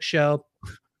Netflix show.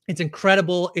 It's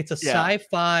incredible. It's a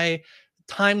sci-fi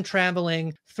time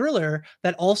traveling thriller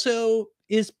that also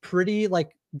is pretty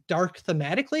like dark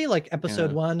thematically, like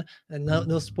episode 1, and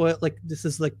no spoil, like this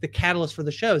is like the catalyst for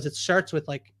the shows. It starts with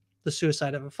like the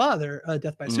suicide of a father,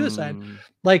 death by suicide.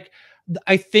 Like,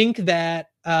 I think that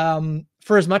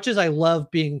for as much as I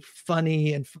love being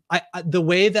funny, and the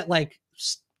way that like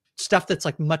stuff that's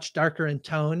like much darker in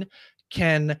tone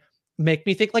can make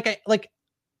me think, like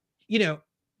you know,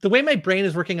 the way my brain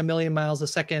is working a million miles a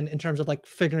second in terms of like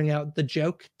figuring out the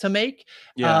joke to make,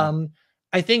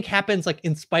 I think happens like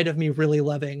in spite of me really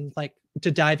loving like to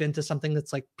dive into something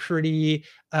that's like pretty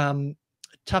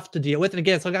tough to deal with. And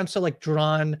again, it's like I'm so like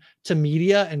drawn to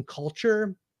media and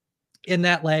culture, in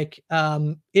that like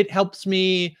it helps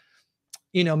me,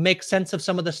 you know, make sense of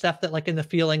some of the stuff that like in the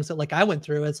feelings that like I went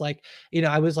through. It's like, you know,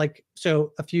 I was like,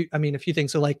 so a few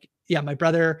things. So like, yeah, my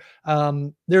brother,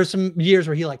 there were some years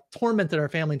where he like tormented our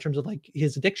family in terms of like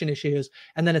his addiction issues.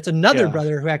 And then it's another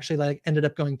brother who actually like ended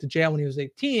up going to jail when he was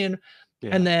 18.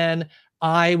 And then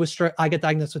I got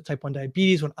diagnosed with type 1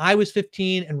 diabetes when I was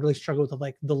 15, and really struggled with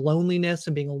like the loneliness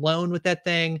and being alone with that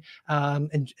thing,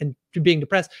 and being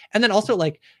depressed. And then also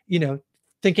like, you know,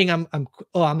 thinking I'm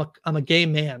a gay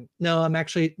man. No, I'm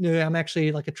actually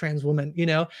like a trans woman, you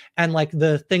know, and like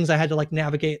the things I had to like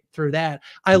navigate through that.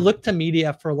 I look to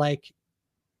media for like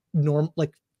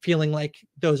like feeling like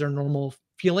those are normal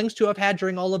feelings to have had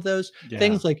during all of those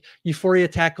things. Like Euphoria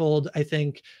tackled, I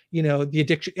think, you know, the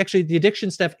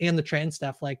addiction stuff and the trans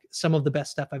stuff, like some of the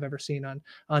best stuff I've ever seen on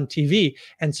TV.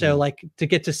 And so like to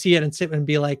get to see it and sit and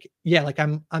be like, yeah, like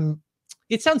I'm,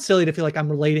 it sounds silly to feel like I'm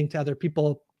relating to other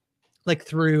people like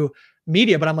through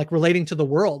media, but I'm like relating to the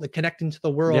world and connecting to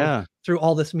the world through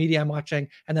all this media I'm watching.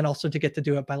 And then also to get to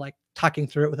do it by like talking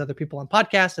through it with other people on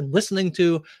podcasts and listening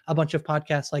to a bunch of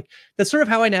podcasts. Like that's sort of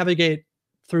how I navigate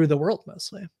through the world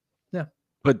mostly. Yeah.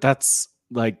 But that's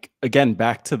like, again,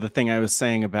 back to the thing I was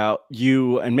saying about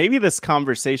you, and maybe this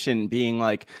conversation being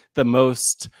like the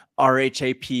most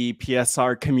RHAP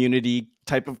PSR community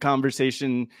type of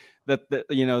conversation that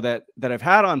you know, that I've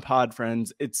had on Pod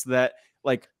Friends. It's that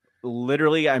like,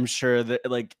 literally, I'm sure that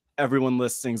like everyone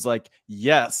listening's like,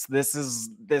 yes, this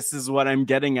is what I'm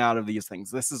getting out of these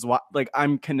things. This is what like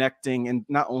I'm connecting, and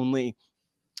not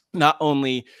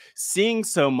only seeing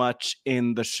so much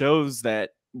in the shows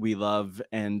that we love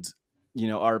and, you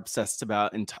know, are obsessed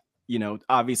about, and you know,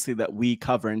 obviously that we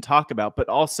cover and talk about, but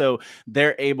also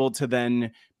they're able to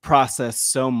then process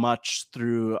so much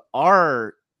through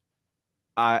our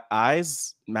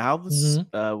eyes, mouths,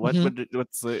 what's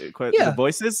the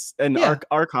voices, and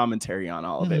our commentary on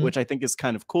all of it, which I think is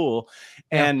kind of cool.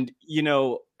 And you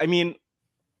know, I mean,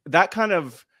 that kind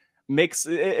of makes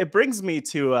it brings me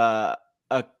to a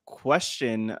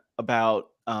question about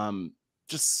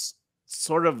just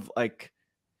sort of like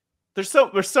there's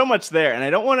so much there, and I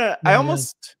don't want to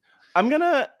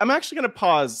I'm actually going to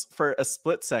pause for a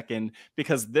split second,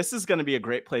 because this is going to be a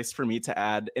great place for me to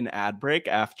add an ad break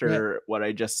after what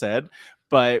I just said.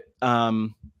 But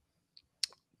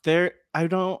there's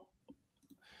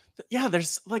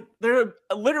like there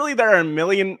are a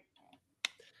million.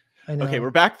 Okay, we're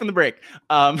back from the break.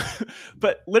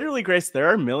 But literally, Grace, there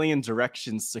are a million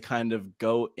directions to kind of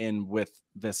go in with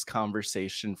this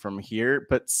conversation from here.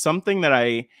 But something that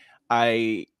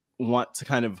I want to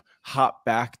kind of hop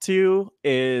back to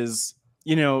is,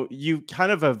 you know, you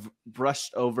kind of have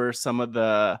brushed over some of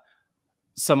the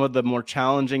some of the more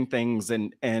challenging things.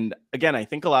 And again, I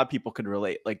think a lot of people could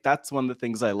relate. Like, that's one of the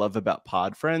things I love about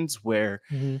Pod Friends, where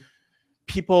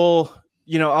people,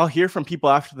 you know, I'll hear from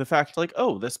people after the fact, like,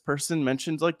 oh, this person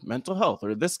mentioned like mental health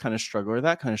or this kind of struggle or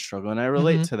that kind of struggle, and I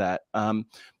relate to that.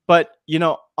 But, you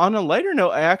know, on a lighter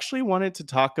note, I actually wanted to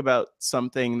talk about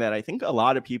something that I think a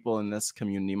lot of people in this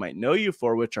community might know you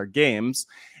for, which are games.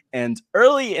 And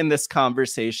early in this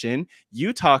conversation,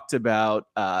 you talked about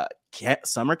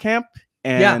summer camp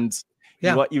and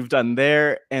what you've done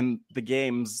there and the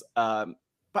games. But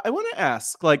I want to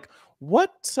ask, like,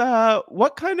 what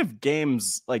kind of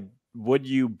games like would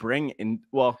you bring in?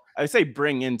 Well, I say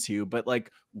bring into, but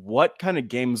like, what kind of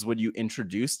games would you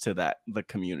introduce to the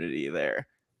community there?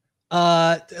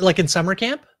 Like in summer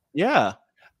camp? Yeah.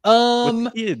 With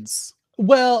the kids.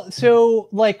 Well, so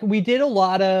like we did a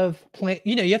lot of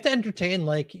you know, you have to entertain,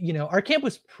 like, you know, our camp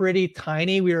was pretty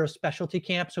tiny. We were a specialty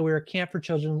camp, so we were a camp for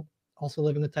children also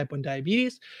living with type 1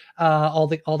 diabetes. All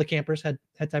the campers had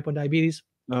type 1 diabetes.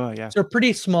 Oh yeah. So a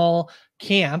pretty small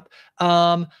camp.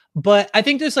 But I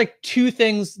think there's like two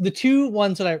things, the two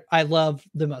ones that I love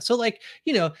the most. So like,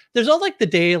 you know, there's all like the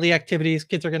daily activities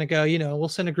kids are going to go, you know, we'll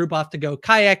send a group off to go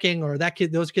kayaking, or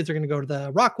those kids are going to go to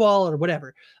the rock wall or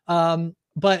whatever.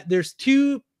 But there's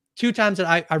two times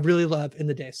that I really love in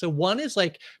the day. So one is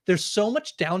like, there's so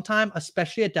much downtime,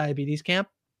 especially at diabetes camp,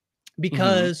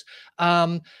 because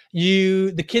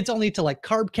the kids all need to like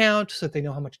carb count so that they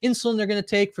know how much insulin they're going to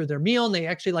take for their meal. And they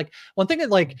actually, like, one thing that,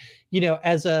 like, you know,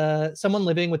 as someone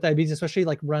living with diabetes, especially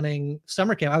like running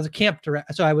summer camp, I was a camp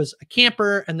director. So I was a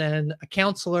camper and then a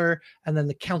counselor and then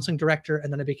the counseling director.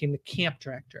 And then I became the camp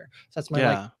director. So that's my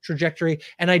like trajectory.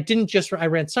 And I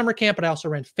ran summer camp, but I also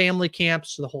ran family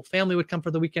camps. So the whole family would come for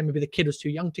the weekend. Maybe the kid was too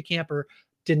young to camp or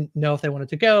didn't know if they wanted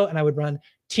to go. And I would run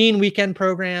teen weekend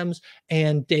programs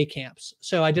and day camps.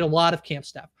 So I did a lot of camp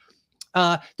stuff.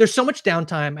 There's so much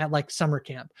downtime at like summer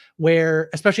camp, where,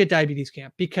 especially at diabetes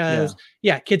camp, because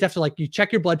kids have to, like, you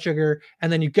check your blood sugar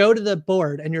and then you go to the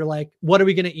board and you're like, what are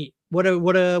we going to eat? What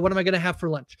am I going to have for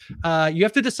lunch? You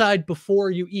have to decide before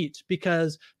you eat,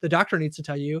 because the doctor needs to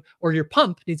tell you, or your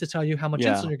pump needs to tell you how much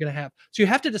insulin you're going to have. So you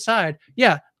have to decide,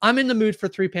 I'm in the mood for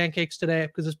 3 pancakes today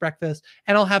because it's breakfast,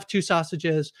 and I'll have 2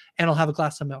 sausages and I'll have a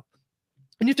glass of milk.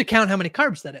 And you have to count how many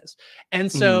carbs that is.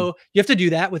 And so you have to do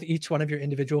that with each one of your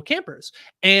individual campers.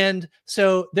 And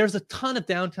so there's a ton of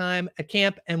downtime at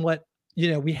camp. And what, you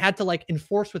know, we had to like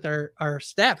enforce with our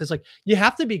staff is like, you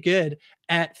have to be good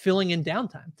at filling in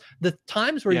downtime. The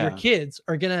times where your kids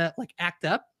are going to like act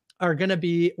up are going to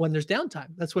be when there's downtime.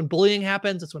 That's when bullying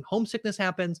happens. That's when homesickness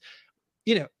happens.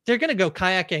 You know, they're going to go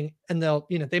kayaking and they'll,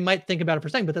 you know, they might think about it for a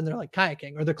second, but then they're like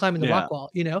kayaking or they're climbing the rock wall,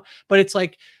 you know, but it's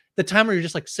like the time where you're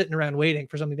just like sitting around waiting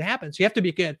for something to happen. So you have to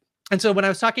be good. And so when I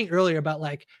was talking earlier about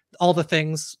like all the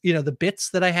things, you know, the bits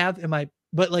that I have in my,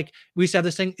 but like we used to have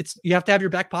this thing, you have to have your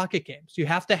back pocket games. You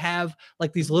have to have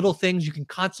like these little things you can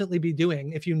constantly be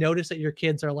doing if you notice that your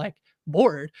kids are like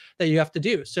bored, that you have to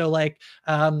do. So like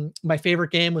my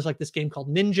favorite game was like this game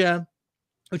called Ninja,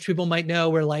 which people might know,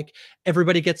 where like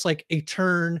everybody gets like a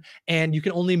turn and you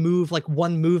can only move like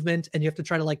one movement and you have to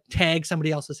try to like tag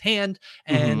somebody else's hand.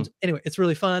 And anyway, it's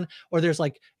really fun. Or there's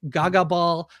like Gaga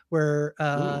Ball, where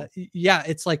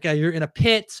it's like you're in a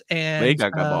pit and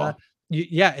Gaga Ball.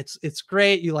 It's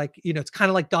great. You like, you know, it's kind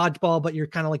of like dodgeball, but you're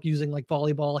kind of like using like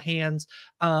volleyball hands.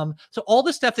 So all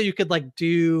the stuff that you could like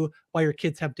do while your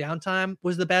kids have downtime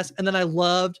was the best. And then I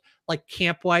loved like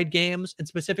camp-wide games, and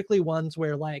specifically ones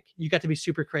where like you got to be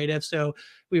super creative. So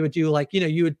we would do like, you know,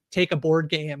 you would take a board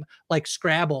game like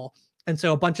Scrabble. And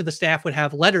so a bunch of the staff would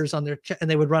have letters on their and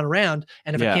they would run around.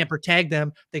 And if a camper tagged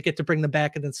them, they get to bring them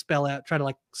back and then try to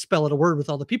like spell out a word with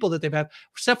all the people that they've had.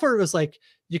 Stuff where it was like,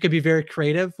 you could be very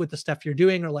creative with the stuff you're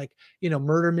doing, or like, you know,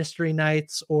 murder mystery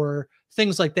nights or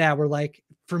things like that, were like,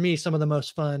 for me, some of the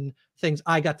most fun things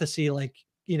I got to see. Like,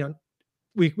 you know,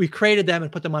 we created them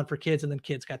and put them on for kids, and then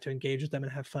kids got to engage with them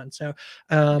and have fun. So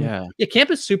camp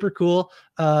is super cool.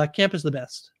 Camp is the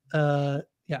best.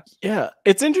 Yeah,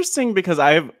 it's interesting because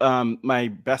I have my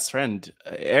best friend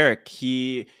Eric.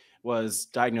 He was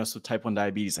diagnosed with type 1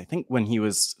 diabetes, I think, when he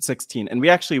was 16, and we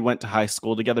actually went to high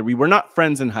school together. We were not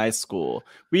friends in high school.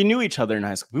 We knew each other in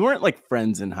high school. We weren't like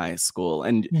friends in high school,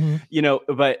 and you know,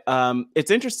 but it's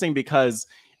interesting because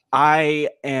I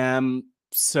am.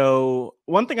 So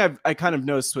one thing I kind of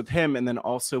noticed with him, and then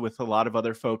also with a lot of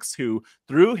other folks who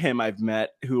through him I've met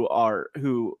who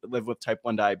live with type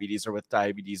 1 diabetes or with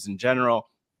diabetes in general,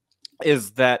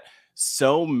 is that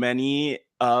so many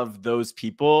of those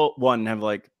people, one, have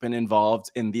like been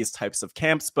involved in these types of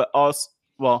camps, but also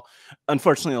well,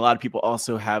 unfortunately, a lot of people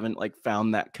also haven't like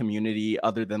found that community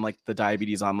other than like the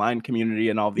diabetes online community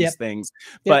and all these Yep. things.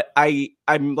 Yep. But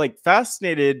I'm like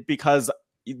fascinated because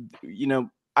you know,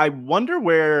 I wonder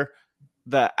where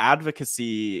the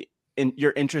advocacy in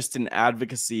your interest in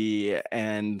advocacy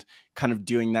and kind of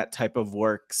doing that type of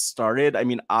work started. I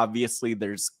mean, obviously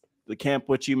there's the camp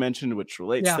which you mentioned, which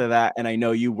relates Yeah. to that, and I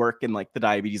know you work in like the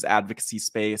diabetes advocacy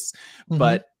space, Mm-hmm.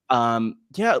 but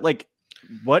yeah, like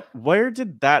where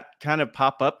did that kind of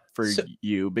pop up for So,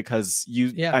 you? Because you,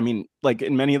 yeah. I mean, like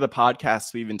in many of the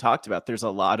podcasts we even talked about, there's a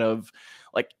lot of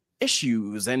like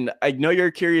issues, and I know you're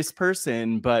a curious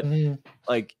person, but Mhm.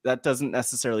 like that doesn't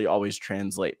necessarily always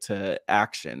translate to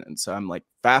action, and so I'm like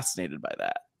fascinated by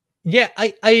that. Yeah,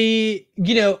 the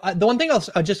one thing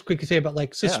I'll just quickly say about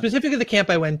like, so Yeah. specifically the camp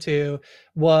I went to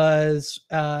is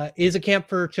a camp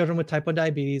for children with type 1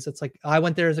 diabetes. It's like, I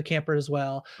went there as a camper as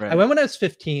well. I Right. went when I was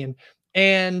 15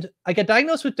 and I got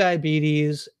diagnosed with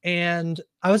diabetes, and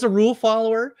I was a rule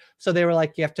follower. So they were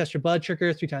like, you have to test your blood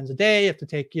sugar 3 times a day. You have to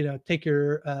take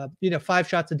your, 5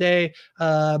 shots a day,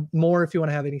 more if you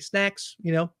want to have any snacks,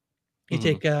 you Mhm.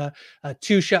 take a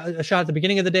shot at the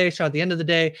beginning of the day, shot at the end of the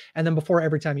day, and then before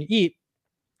every time you eat.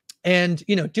 And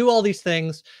do all these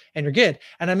things, and you're good.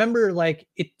 And I remember like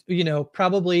it,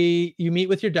 probably you meet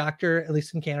with your doctor, at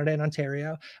least in Canada and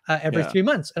Ontario, every Yeah. 3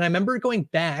 months. And I remember going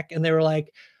back, and they were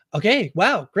like, "Okay,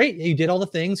 wow, great, you did all the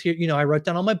things here." I wrote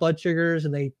down all my blood sugars,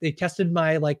 and they tested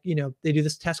my they do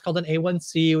this test called an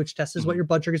A1C, which tests what Mhm. your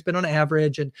blood sugar's been on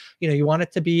average, and you want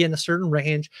it to be in a certain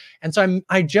range. And so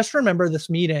I just remember this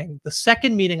meeting, the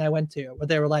second meeting I went to, where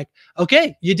they were like,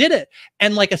 "Okay, you did it."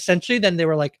 And like essentially then they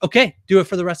were like, "Okay, do it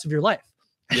for the rest of your life."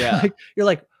 Yeah. Like, you're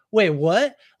like, "Wait,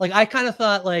 what?" Like, I kind of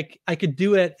thought like I could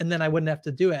do it and then I wouldn't have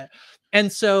to do it.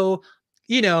 And so,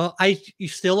 you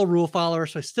still a rule follower,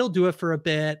 so I still do it for a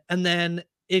bit, and then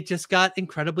it just got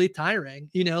incredibly tiring.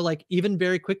 Like even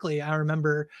very quickly, I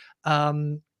remember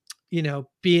having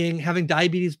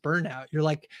diabetes burnout. You're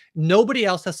like, nobody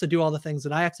else has to do all the things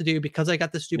that I have to do because I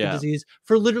got this stupid Yeah. disease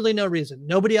for literally no reason.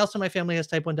 Nobody else in my family has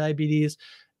type 1 diabetes.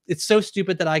 It's so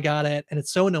stupid that I got it, and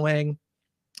it's so annoying.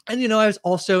 And I was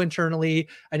also internally,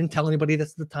 I didn't tell anybody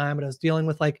this at the time, but I was dealing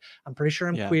with like, I'm pretty sure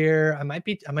I'm Yeah. queer. I might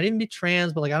even be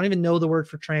trans, but like I don't even know the word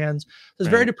for trans. So I was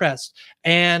very Right. depressed.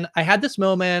 And I had this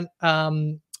moment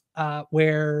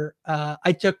where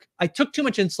I took too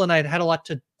much insulin. I had had a lot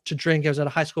to drink. I was at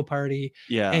a high school party,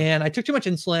 Yeah. and I took too much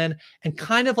insulin, and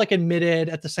kind of like admitted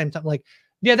at the same time, like,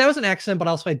 yeah, that was an accident, but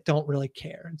also I don't really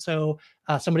care. And so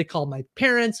somebody called my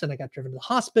parents, and I got driven to the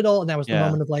hospital. And that was the Yeah.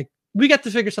 moment of like, we got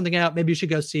to figure something out. Maybe you should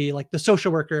go see like the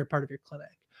social worker part of your clinic.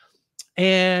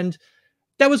 And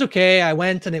that was okay. I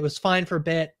went, and it was fine for a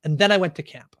bit. And then I went to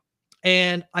camp,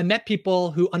 and I met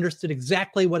people who understood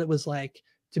exactly what it was like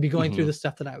to be going through Mhm. the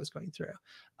stuff that I was going through.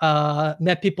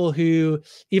 Met people who,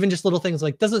 even just little things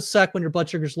like, doesn't suck when your blood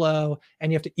sugar's low and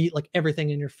you have to eat like everything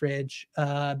in your fridge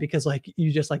because like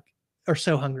you just like are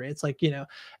so hungry. It's like,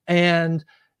 and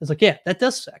it's like, yeah, that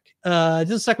does suck. It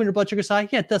doesn't suck when your blood sugar's high.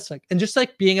 Yeah, it does suck. And just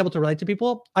like being able to relate to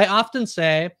people, I often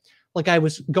say, like, I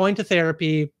was going to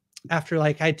therapy after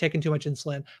like I had taken too much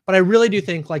insulin, but I really do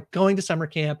think like going to summer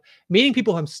camp, meeting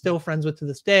people who I'm still friends with to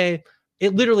this day,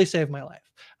 it literally saved my life.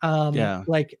 Yeah.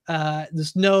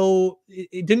 There's no,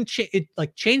 it didn't it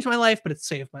like changed my life, but it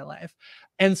saved my life.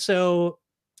 And so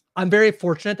I'm very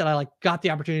fortunate that I like got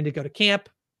the opportunity to go to camp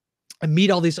and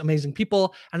meet all these amazing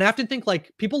people. And I often think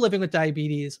like people living with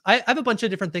diabetes, I have a bunch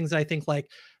of different things that I think like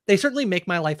they certainly make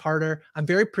my life harder. I'm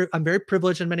very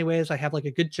privileged in many ways. I have like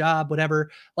a good job,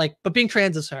 whatever. Like, but being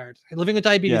trans is hard. Living with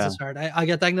diabetes Yeah. is hard. I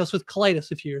got diagnosed with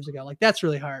colitis a few years ago. Like that's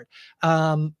really hard.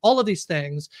 All of these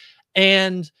things,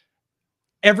 and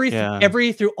Yeah.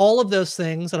 every through all of those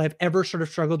things that I've ever sort of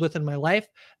struggled with in my life,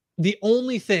 the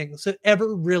only things that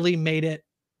ever really made it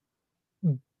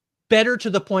better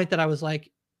to the point that I was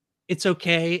like, it's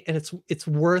okay, and it's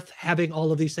worth having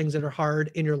all of these things that are hard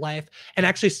in your life. And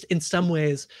actually in some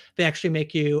ways they actually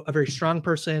make you a very strong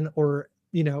person, or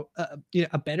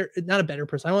a better, not a better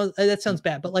person, I don't, that sounds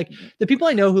bad, but like the people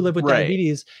I know who live with Right.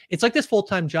 diabetes, it's like this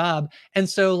full-time job. And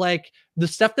so like the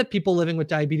stuff that people living with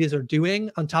diabetes are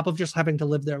doing on top of just having to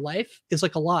live their life is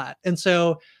like a lot. And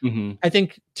so Mhm. I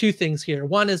think two things here.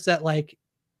 One is that like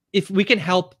if we can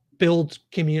help build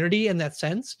community in that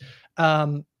sense,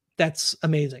 that's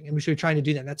amazing, and we should be trying to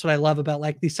do that. That's what I love about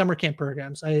like these summer camp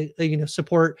programs. I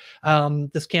support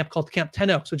this camp called Camp 10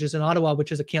 Oaks, which is in Ottawa,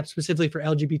 which is a camp specifically for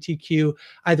LGBTQ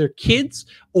either kids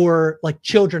or like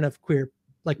children of queer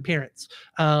like parents.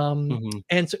 Mhm.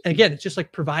 And so again, it's just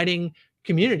like providing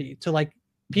community to like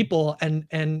people,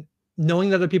 and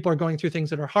knowing that other people are going through things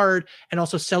that are hard, and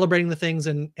also celebrating the things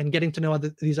and getting to know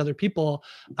these other people.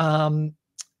 And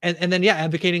then, yeah,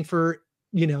 advocating for,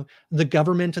 the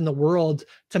government and the world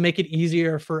to make it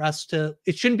easier for us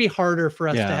it shouldn't be harder for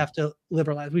us to have to live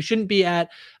our lives. We shouldn't be at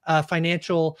a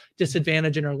financial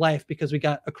disadvantage in our life because we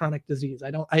got a chronic disease.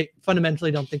 I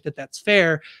fundamentally don't think that that's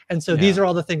fair. And so these are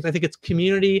all the things. I think it's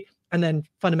community, and then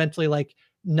fundamentally, like,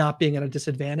 not being at a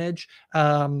disadvantage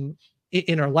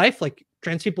in our life. Like,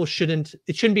 trans people it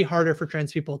shouldn't be harder for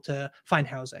trans people to find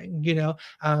housing,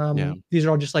 these are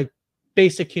all just like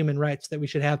basic human rights that we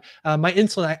should have. My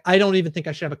insulin, I don't even think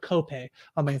I should have a copay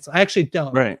on my insulin. I actually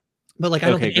don't. Right. But like, I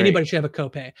don't think anybody should have a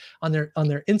copay on their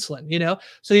insulin,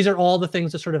 So these are all the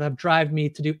things that sort of have driven me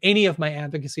to do any of my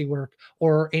advocacy work,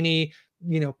 or any,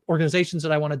 organizations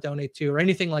that I want to donate to, or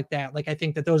anything like that. Like, I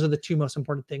think that those are the two most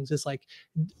important things, is like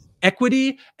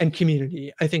equity and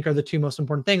community, I think, are the two most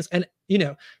important things. And,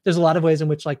 there's a lot of ways in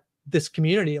which, like, this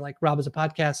community, like Rob is a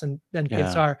podcast and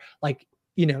PSR, like,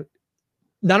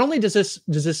 not only does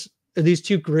these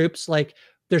two groups, like,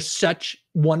 there's such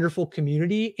wonderful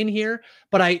community in here,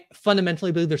 but I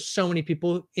fundamentally believe there's so many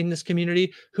people in this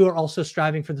community who are also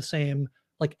striving for the same,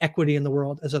 like, equity in the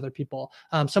world as other people.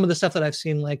 Some of the stuff that I've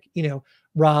seen, like,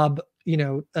 Rob,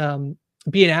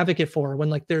 be an advocate for,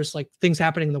 when, like, there's, like, things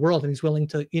happening in the world, and he's willing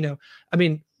to, I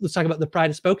mean, let's talk about the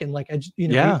Pride of Spoken. Like,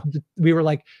 we were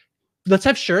like, let's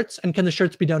have shirts, and can the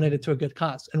shirts be donated to a good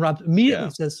cause? And Rob immediately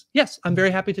says, yes, I'm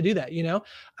very happy to do that.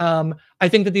 I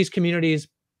think that these communities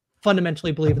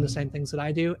fundamentally believe in the same things that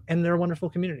I do, and they're a wonderful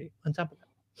community on top of that.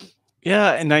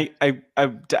 Yeah, and I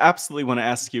absolutely want to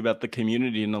ask you about the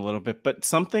community in a little bit, but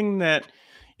something that,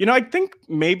 I think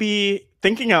maybe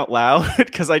thinking out loud,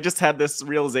 because I just had this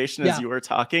realization as you were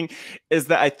talking, is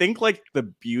that I think, like, the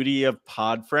beauty of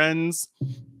pod friends,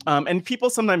 and people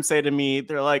sometimes say to me,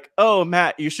 they're like, oh,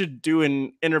 Matt, you should do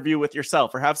an interview with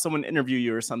yourself, or have someone interview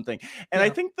you or something. And I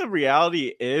think the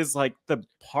reality is, like, the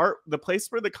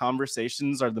place where the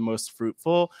conversations are the most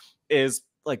fruitful is,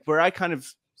 like, where I kind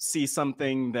of see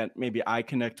something that maybe I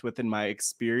connect with in my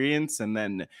experience, and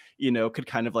then, could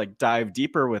kind of, like, dive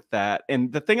deeper with that.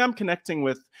 And the thing I'm connecting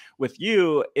with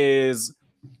you is,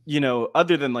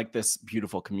 other than, like, this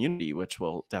beautiful community, which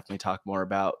we'll definitely talk more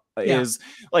about, is,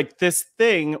 like, this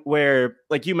thing where,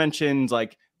 like, you mentioned,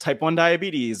 like, type 1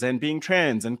 diabetes and being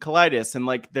trans and colitis, and,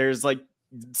 like, there's, like,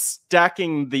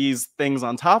 stacking these things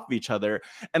on top of each other.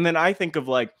 And then I think of,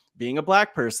 like, being a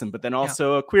Black person, but then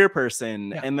also a queer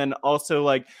person. And then also,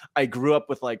 like, I grew up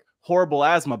with, like, horrible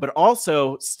asthma, but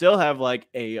also still have, like,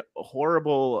 a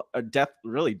horrible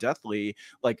really deathly,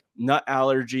 like, nut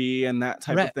allergy and that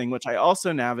type of thing, which I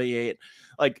also navigate.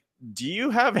 Like, do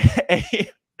you have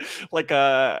like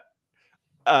a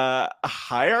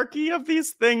hierarchy of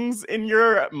these things in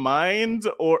your mind,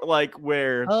 or, like,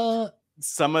 where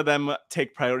some of them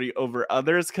take priority over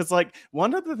others? Because, like,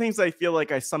 one of the things I feel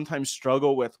like I sometimes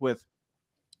struggle with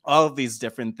all of these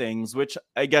different things, which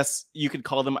I guess you could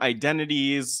call them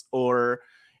identities or,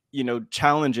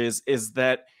 challenges, is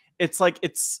that it's like,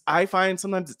 I find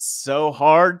sometimes it's so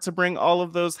hard to bring all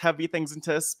of those heavy things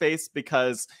into space,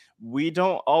 because we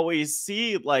don't always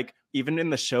see, like, even in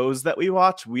the shows that we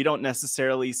watch, we don't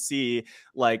necessarily see,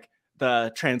 like,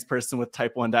 the trans person with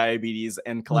type 1 diabetes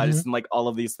and colitis and, like, all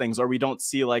of these things, or we don't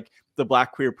see, like, the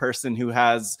Black queer person who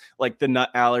has, like, the nut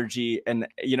allergy and,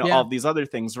 all of these other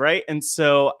things. Right. And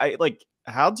so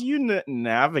how do you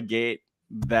navigate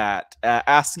that,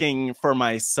 asking for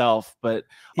myself, but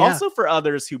also for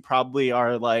others who probably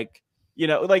are, like,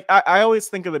 like, I always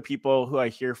think of the people who I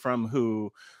hear from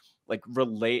who, like,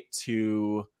 relate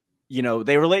to,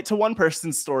 they relate to one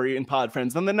person's story in Pod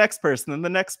Friends, then the next person, then the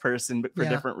next person, but for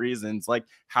different reasons. Like,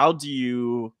 how do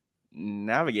you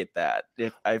navigate that?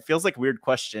 It feels like a weird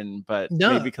question, but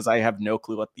maybe because I have no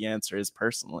clue what the answer is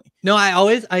personally. No,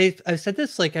 I've said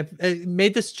this, like, I've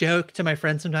made this joke to my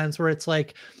friends sometimes, where it's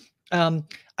like,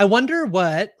 I wonder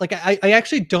what, like, I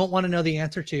actually don't want to know the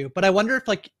answer to, but I wonder if,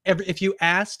 like, if you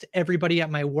asked everybody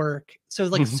at my work, so,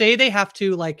 like, say they have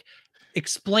to, like,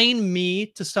 explain me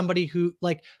to somebody who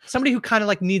kind of,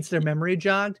 like, needs their memory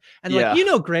jogged, and like,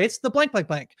 Grace, the blank blank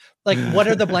blank, like, what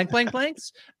are the blank blank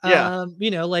blanks? Grace,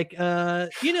 the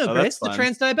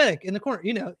trans diabetic in the corner,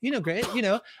 Grace, in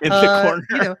the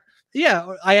corner.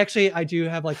 I do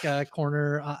have, like, a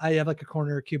corner. I have, like, a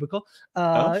corner cubicle.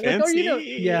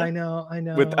 Fancy. I know.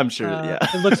 I'm sure.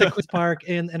 It looks like Queen's Park,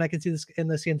 and I can see this in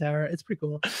the CN Tower. It's pretty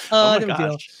cool. Oh my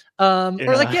gosh.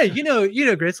 Or, like,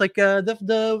 Grace, like,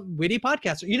 the witty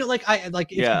podcast. If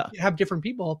you have different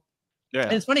people. Yeah.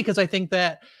 And it's funny because I think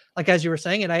that, like, as you were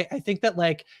saying, and I think that,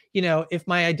 like, if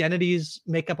my identities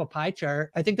make up a pie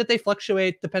chart, I think that they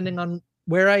fluctuate depending on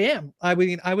where I am. I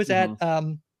mean, I was at,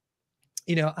 Mm-hmm.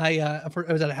 you know, I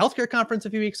was at a healthcare conference a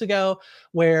few weeks ago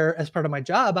where, as part of my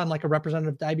job, I'm like a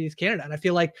representative of Diabetes Canada. And I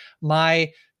feel like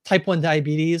my type 1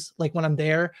 diabetes, like when I'm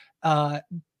there,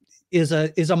 is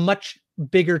a much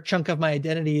bigger chunk of my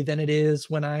identity than it is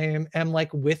when I am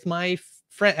like with my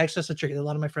friend. Actually, that's the trick. A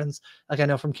lot of my friends, like I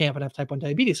know from camp, and have type 1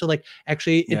 diabetes. So like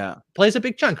actually it Yeah. plays a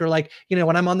big chunk. Or like, you know,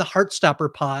 when I'm on the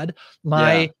Heartstopper pod,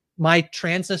 Yeah. my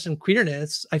transness and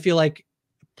queerness, I feel like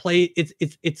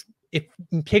it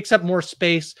takes up more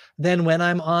space than when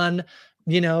I'm on,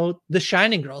 you know, the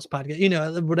Shining Girls podcast, you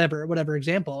know, whatever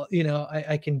example, you know,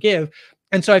 I can give.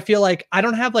 And so I feel like I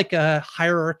don't have like a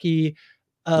hierarchy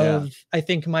Yeah. of, I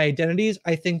think, my identities.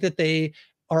 I think that they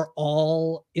are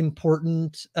all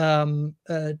important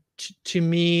to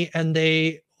me, and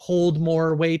they hold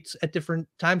more weight at different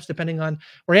times depending on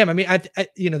where I am. I mean,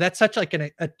 you know, that's such like an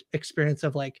experience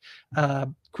of like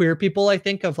queer people. I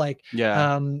think of like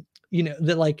Yeah. you know,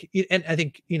 that like, and I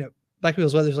think, you know, Black people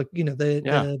as well. There's like, you know,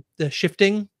 Yeah. the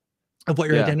shifting of what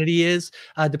your Yeah. identity is,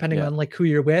 depending Yeah. on like who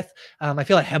you're with. I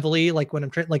feel it heavily, like when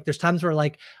I'm like, there's times where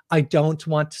like, I don't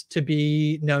want to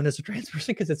be known as a trans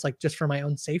person, because it's like just for my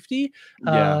own safety.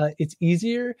 Yeah. It's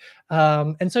easier.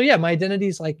 And so, yeah, my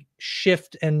identities like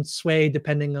shift and sway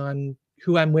depending on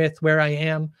who I'm with, where I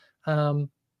am.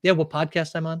 Yeah, what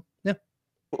podcast I'm on. Yeah.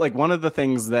 Like one of the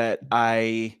things that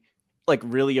I like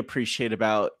really appreciate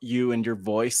about you and your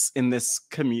voice in this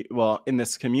in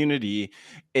this community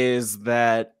is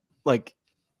that, like,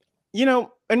 you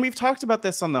know, and we've talked about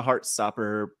this on the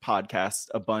Heartstopper podcast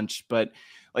a bunch, but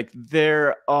like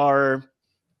there are,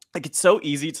 like, it's so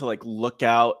easy to like look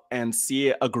out and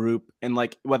see a group, and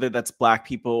like whether that's Black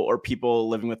people or people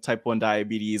living with type 1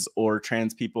 diabetes or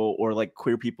trans people or like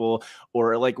queer people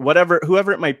or like whatever,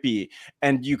 whoever it might be,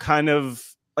 and you kind of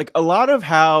like, a lot of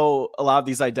how a lot of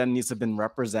these identities have been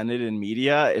represented in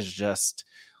media is just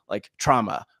like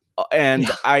trauma. And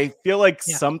Yeah. I feel like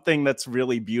Yeah. something that's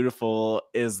really beautiful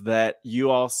is that you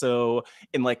also,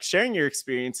 in like sharing your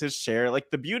experiences, share like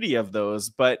the beauty of those.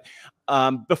 But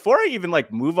before I even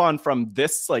like move on from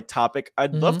this like topic,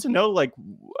 I'd love Mm-hmm. to know, like,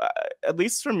 at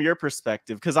least from your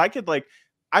perspective, because I could like,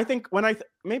 I think when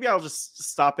maybe I'll just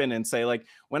stop in and say, like,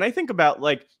 when I think about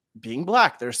like being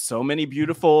Black, there's so many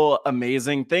beautiful,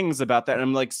 amazing things about that. And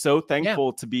I'm like so Yeah.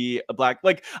 thankful to be a Black.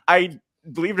 Like, I,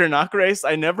 believe it or not, Grace,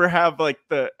 I never have like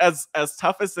the, as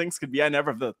tough as things could be, I never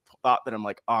have the thought that I'm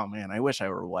like, oh man, I wish I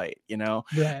were white, you know?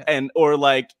 Right. And or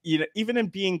like, you know, even in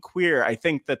being queer, I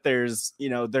think that there's, you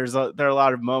know, there are a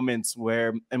lot of moments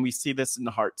where, and we see this in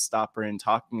the Heartstopper and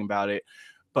talking about it,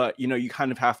 but you know, you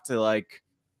kind of have to like,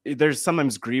 there's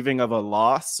sometimes grieving of a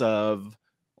loss of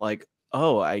like,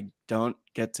 oh, I don't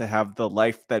get to have the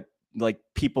life that like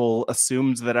people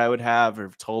assumed that I would have or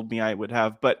told me I would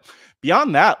have. But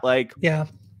beyond that, like, Yeah.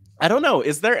 I don't know,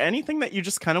 is there anything that you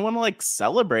just kind of want to like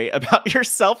celebrate about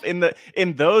yourself in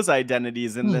those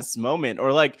identities in Hmm. this moment,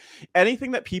 or like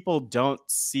anything that people don't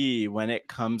see when it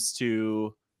comes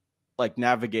to like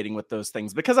navigating with those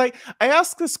things? Because I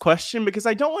ask this question because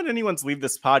I don't want anyone to leave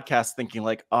this podcast thinking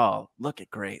like, oh, look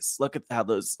at Grace, look at how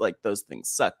those things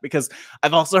suck, because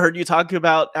I've also heard you talk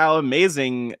about how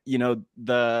amazing, you know,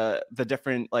 the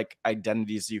different like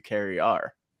identities you carry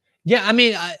are. Yeah, I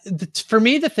mean, for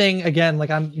me, the thing again, like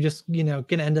I'm just, you know,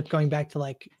 gonna end up going back to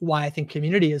like why I think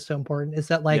community is so important is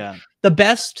that like Yeah. the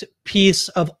best piece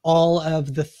of all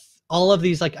of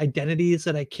these like identities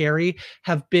that I carry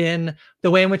have been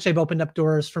the way in which they've opened up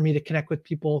doors for me to connect with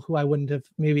people who I wouldn't have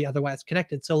maybe otherwise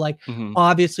connected. So like Hmm.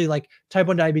 obviously like type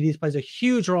 1 diabetes plays a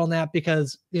huge role in that,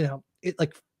 because, you know, it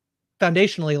like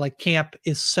foundationally, like camp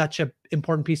is such a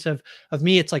important piece of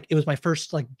me. It's like it was my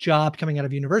first like job coming out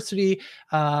of university.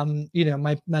 You know,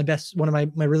 my best, one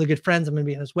of my really good friends, I'm gonna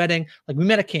be at his wedding, like we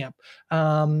met at camp.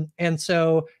 And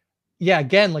so yeah,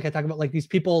 again, like I talk about, like these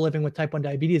people living with type 1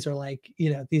 diabetes are like,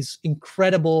 you know, these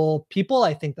incredible people.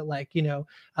 I think that like,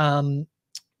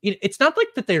 it's not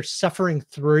like that they're suffering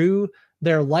through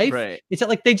their life. Right. It's that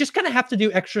like they just kind of have to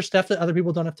do extra stuff that other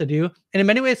people don't have to do. And in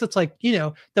many ways, it's like, you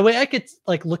know, the way I could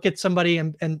like look at somebody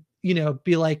and you know,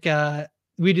 be like,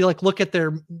 we do like look at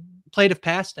their plate of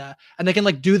pasta and they can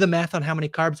like do the math on how many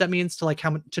carbs that means to like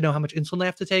how much to know how much insulin they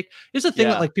have to take. It's a thing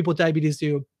that Yeah. like people with diabetes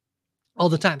do all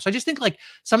the time. So I just think like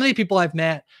some of the people I've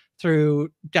met through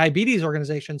diabetes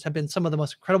organizations have been some of the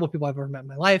most incredible people I've ever met in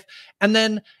my life. And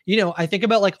then, you know, I think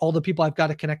about like all the people I've got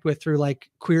to connect with through like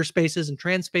queer spaces and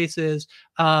trans spaces.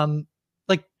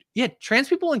 Like, yeah, trans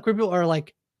people and queer people are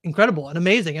like incredible and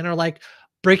amazing and are like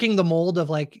breaking the mold of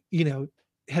like, you know,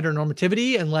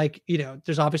 heteronormativity. And like, you know,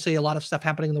 there's obviously a lot of stuff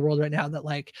happening in the world right now that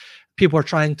like people are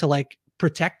trying to like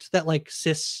protect that like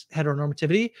cis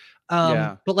heteronormativity.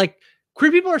 But like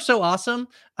queer people are so awesome.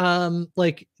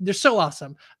 Like they're so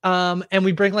awesome. And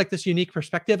we bring like this unique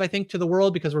perspective, I think, to the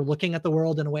world because we're looking at the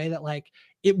world in a way that like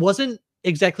it wasn't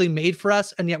exactly made for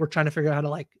us, and yet we're trying to figure out how to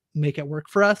like make it work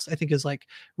for us. I think is like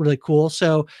really cool.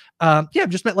 So yeah, I've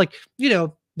just met like, you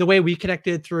know, the way we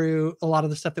connected through a lot of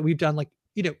the stuff that we've done, like,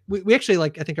 you know, we actually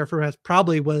like, I think our first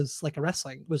probably was like a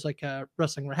wrestling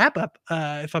RHAP up,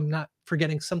 if I'm not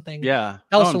forgetting something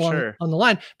else along on the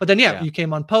line. But then, you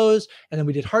came on Pose, and then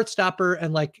we did Heartstopper,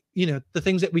 and like, you know, the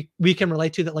things that we can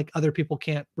relate to that like other people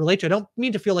can't relate to. I don't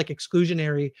mean to feel like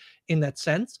exclusionary in that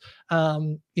sense.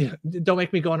 You know, don't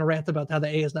make me go on a rant about how the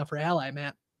A is not for ally,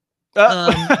 Matt.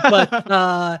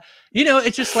 But you know,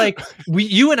 it's just like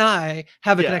you and I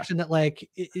have a connection that like,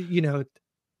 you know,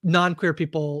 non-queer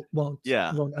people won't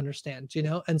understand, you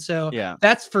know? And so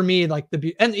that's for me, like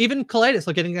and even colitis,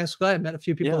 like getting guys, I met a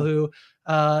few people who,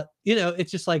 you know,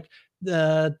 it's just like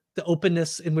the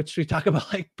openness in which we talk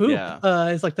about like poop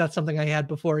is like, that's something I had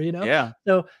before, you know?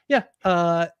 So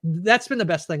that's been the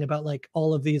best thing about like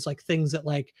all of these like things that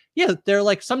like, they're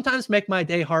like sometimes make my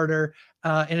day harder.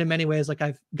 And in many ways, like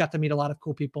I've got to meet a lot of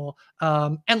cool people.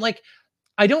 And like,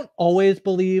 I don't always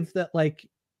believe that like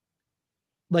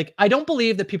I don't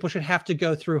believe that people should have to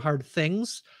go through hard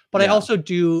things, but I also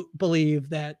do believe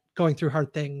that going through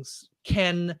hard things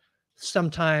can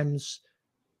sometimes,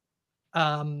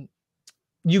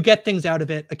 you get things out of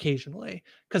it occasionally.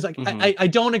 Cause like, I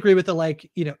don't agree with the,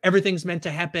 like, you know, everything's meant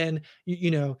to happen.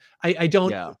 You know, I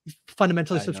don't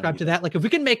fundamentally subscribe to that. Like if we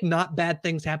can make not bad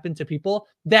things happen to people,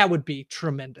 that would be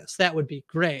tremendous. That would be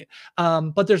great.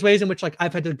 But there's ways in which like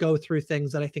I've had to go through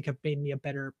things that I think have made me a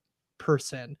better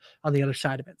person on the other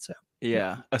side of it. So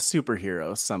a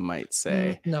superhero, some might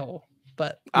say. No,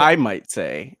 but I might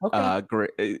say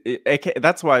great.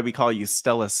 That's why we call you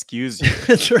Stella Skews.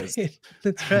 That's right.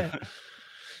 That's right.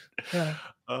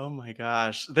 Oh my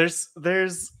gosh,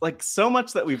 there's like so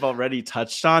much that we've already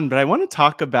touched on, but I want to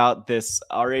talk about this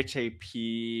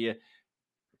RHAP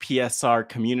PSR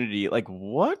community. Like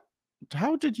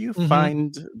how did you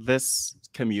find this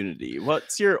community?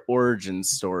 What's your origin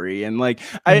story? And like,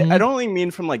 I don't only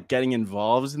mean from like getting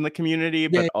involved in the community,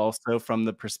 but also from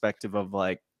the perspective of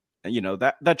like, you know,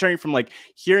 that journey from like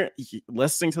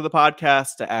listening to the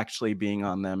podcast to actually being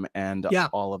on them and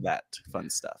all of that fun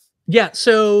stuff. Yeah,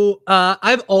 so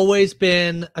I've always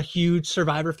been a huge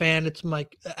Survivor fan. It's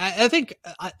like I think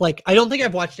I don't think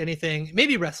I've watched anything.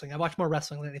 Maybe wrestling. I've watched more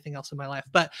wrestling than anything else in my life.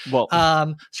 But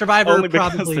Survivor only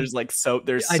because probably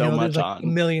there's so much like on. A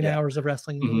million hours of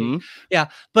wrestling in the week. Yeah,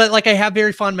 but like I have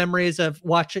very fond memories of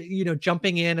watching, you know,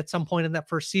 jumping in at some point in that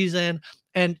first season.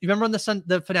 And you remember when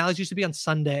the finales used to be on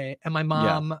Sunday, and my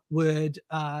mom would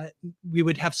we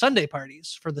would have Sunday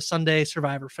parties for the Sunday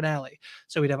Survivor finale.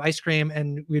 So we'd have ice cream,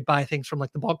 and we'd buy things from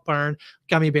like the bulk barn,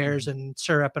 gummy bears and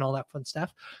syrup and all that fun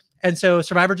stuff. And so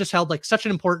Survivor just held like such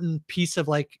an important piece of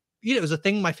like, you know, it was a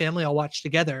thing my family all watched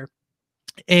together.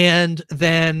 And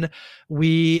then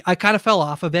I kind of fell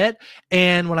off of it.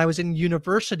 And when I was in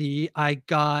university, I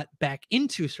got back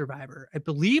into Survivor. I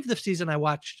believe the season I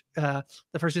watched, the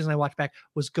first season I watched back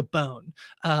was Gabon,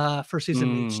 first season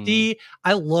in HD.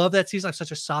 I love that season. I have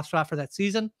such a soft spot for that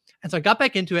season. And so I got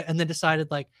back into it and then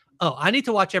decided like, oh, I need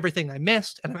to watch everything I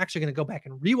missed. And I'm actually going to go back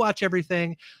and rewatch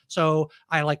everything. So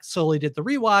I like slowly did the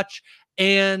rewatch,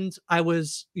 and I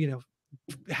was, you know,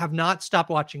 have not stopped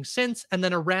watching since. And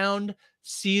then around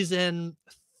season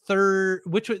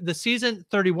which was the season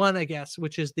 31, I guess,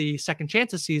 which is the Second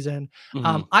Chances season.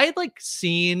 I had like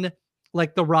seen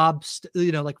like the Rob,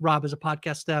 you know, like Rob as a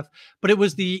podcast stuff, but it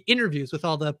was the interviews with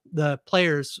all the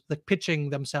players like pitching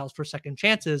themselves for second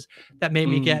chances that made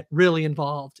me get really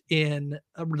involved in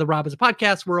the Rob as a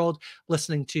podcast world,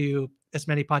 listening to as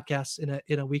many podcasts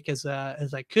in a week as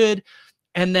I could.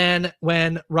 And then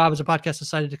when Rob as a podcast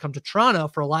decided to come to Toronto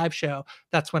for a live show,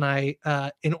 that's when I,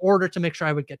 in order to make sure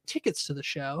I would get tickets to the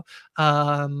show,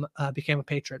 became a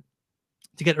patron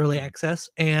to get early access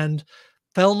and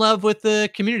fell in love with the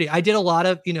community. I did a lot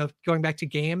of, you know, going back to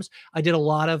games, I did a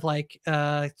lot of like,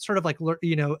 sort of like,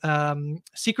 you know,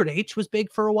 Secret H was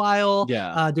big for a while,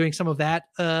 doing some of that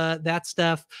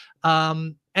stuff.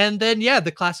 And then,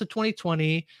 the class of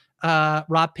 2020,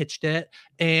 Rob pitched it,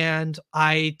 and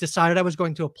I decided I was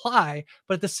going to apply.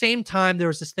 But at the same time, there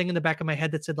was this thing in the back of my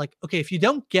head that said like, okay, if you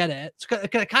don't get it, I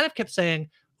kind of kept saying,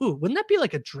 ooh, wouldn't that be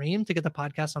like a dream to get the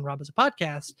podcast on Rob as a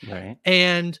podcast? Right.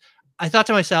 And I thought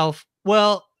to myself,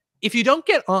 well, if you don't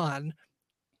get on,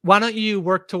 why don't you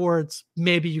work towards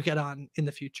maybe you get on in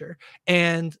the future?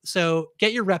 And so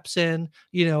get your reps in.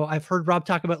 I've heard Rob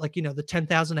talk about like, the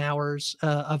 10,000 hours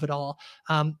of it all.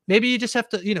 Maybe you just have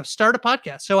to, start a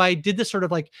podcast. So I did this sort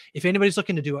of like, if anybody's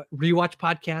looking to do a rewatch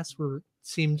podcast,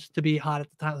 seemed to be hot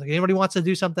at the time. Like anybody wants to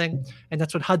do something. And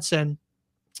that's what Hudson,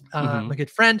 my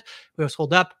good friend who was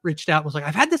Hold Up, reached out and was like,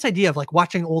 I've had this idea of like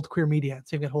watching old queer media and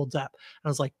seeing it holds up. And I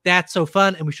was like, that's so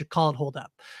fun. And we should call it Hold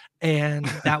Up. And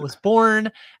that was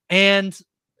born. And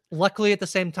luckily at the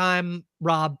same time,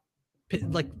 Rob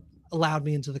like allowed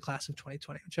me into the class of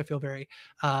 2020, which I feel very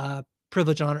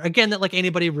privileged and honor. Again, that like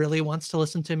anybody really wants to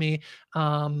listen to me,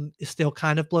 it still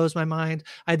kind of blows my mind.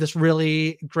 I had this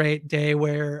really great day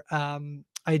where I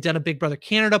had done a Big Brother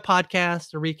Canada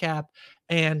podcast, a recap,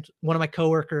 and one of my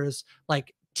coworkers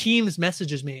like Teams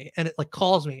messages me and it like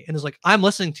calls me and is like, I'm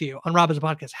listening to you on Robin's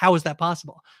podcast. How is that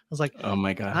possible? I was like, oh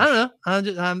my gosh, I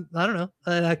don't know. I don't know.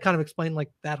 And I kind of explained like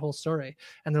that whole story.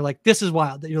 And they're like, this is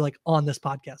wild that you're like on this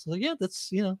podcast. I was like, yeah,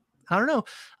 that's, I don't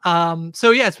know.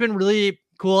 So yeah, it's been really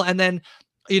cool. And then,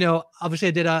 obviously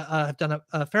I did I've done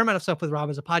a fair amount of stuff with Rob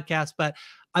as a podcast, but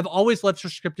I've always loved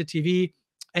scripted TV.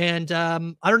 And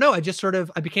I don't know.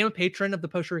 I became a patron of the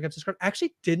Post Show Recaps Discord. I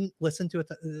actually didn't listen to it.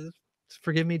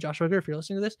 Forgive me, Josh Wigler, if you're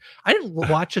listening to this. I didn't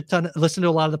listen to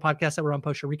a lot of the podcasts that were on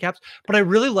Post Show Recaps, but I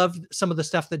really loved some of the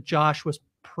stuff that Josh was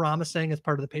promising as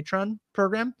part of the Patreon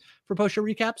program for Post Show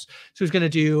Recaps. So he was going to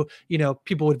do,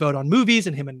 people would vote on movies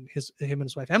and him and his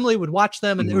wife Emily would watch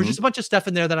them. And there was just a bunch of stuff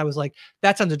in there that I was like,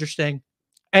 that sounds interesting.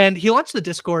 And he launched the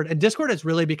Discord, and Discord has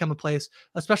really become a place,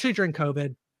 especially during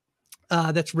COVID,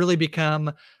 that's really become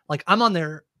like, I'm on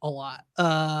there a lot.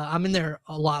 I'm in there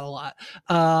a lot.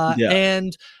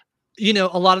 And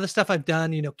a lot of the stuff I've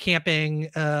done, camping,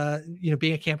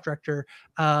 being a camp director,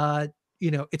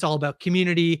 it's all about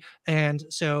community. And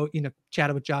so,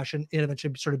 chatted with Josh and it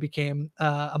eventually sort of became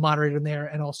a moderator in there.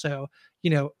 And also,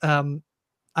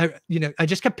 I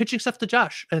just kept pitching stuff to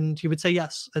Josh and he would say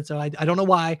yes. And so I don't know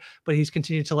why, but he's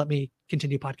continued to let me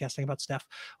continue podcasting about stuff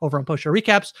over on Post Show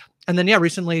Recaps. And then,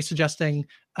 recently suggesting,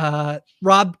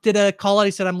 Rob did a call out.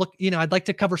 He said, I'd like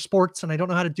to cover sports and I don't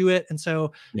know how to do it. And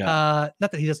so, not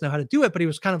that he doesn't know how to do it, but he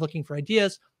was kind of looking for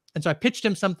ideas. And so I pitched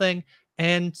him something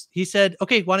and he said,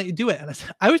 okay, why don't you do it? And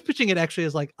I was pitching it actually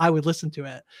as like, I would listen to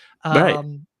it. Right.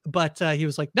 But he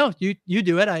was like, no, you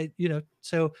do it.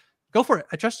 So go for it.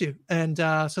 I trust you. And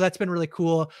so that's been really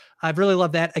cool. I've really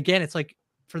loved that. Again, it's like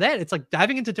for that, it's like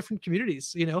diving into different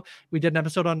communities. We did an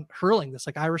episode on hurling, this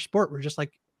like Irish sport. We're just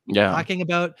like talking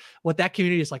about what that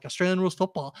community is like, Australian rules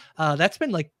football. That's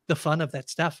been like the fun of that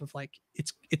stuff of like,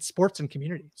 it's sports and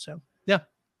community. So yeah.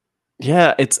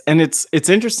 Yeah, it's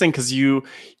interesting because you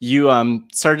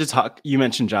started to talk. You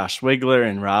mentioned Josh Wigler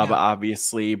and Rob,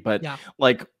 obviously, but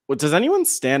like, does anyone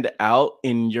stand out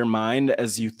in your mind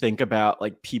as you think about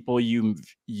like people you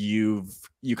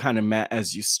kind of met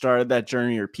as you started that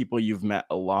journey, or people you've met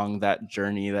along that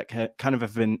journey that kind of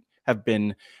have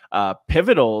been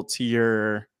pivotal to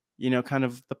your, kind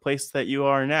of the place that you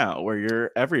are now, where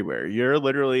you're everywhere. You're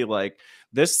literally like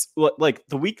this, like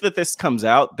the week that this comes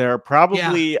out, there are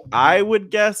probably, I would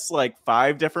guess, like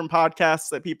 5 different podcasts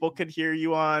that people could hear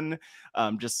you on.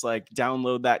 Just like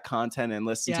download that content and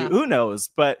listen to. Who knows?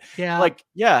 But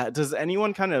does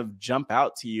anyone kind of jump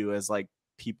out to you as like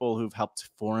people who've helped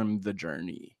form the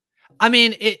journey?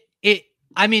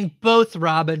 I mean, both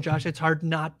Rob and Josh, it's hard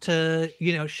not to,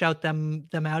 shout them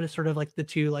out as sort of like the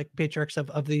two like patriarchs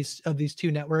of these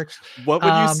 2 networks. What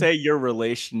would you say your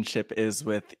relationship is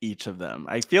with each of them?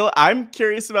 I'm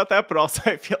curious about that, but also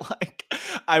I feel like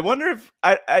I wonder if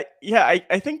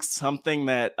I think something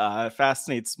that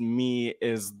fascinates me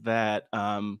is that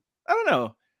I don't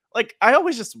know. Like, I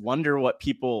always just wonder what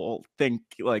people think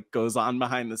like goes on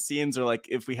behind the scenes, or like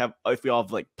if we all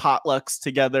have like potlucks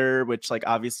together, which like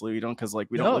obviously we don't, because like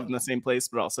we don't live in the same place,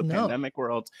 but also pandemic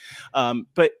world.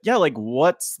 But yeah, like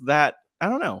what's that? I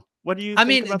don't know. What do you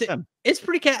think about them? It's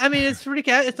pretty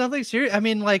it's nothing serious. I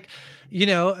mean, like,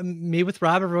 me with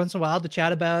Rob every once in a while to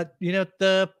chat about,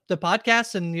 the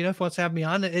podcast, and, if he wants to have me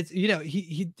on, it's,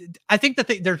 I think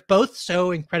that they're both so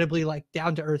incredibly like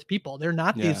down to earth people. They're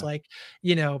not these like,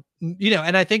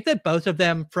 and I think that both of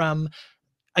them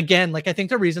again, like, I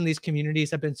think the reason these communities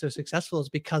have been so successful is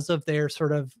because of their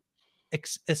sort of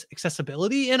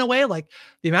accessibility in a way. Like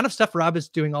the amount of stuff Rob is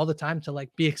doing all the time to like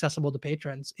be accessible to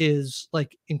patrons is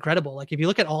like incredible. Like if you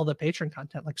look at all the patron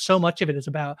content, like so much of it is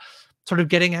about sort of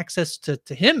getting access to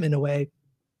him in a way.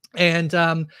 And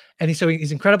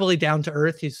he's incredibly down to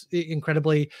earth. He's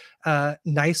incredibly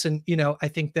nice. And, I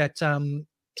think that,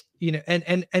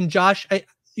 and Josh,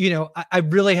 I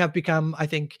really have become, I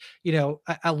think,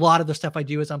 a lot of the stuff I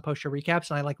do is on post show recaps,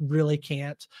 and I like really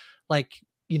can't like,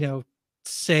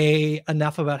 say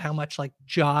enough about how much like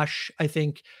Josh, I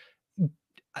think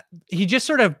he just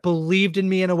sort of believed in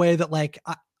me in a way that like,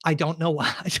 I don't know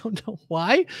why. I don't know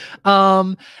why.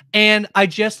 And I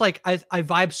just like, I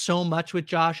vibe so much with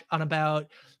Josh on about,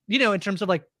 in terms of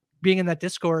like being in that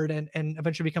Discord and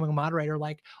eventually becoming a moderator,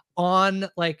 like on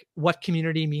like what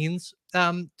community means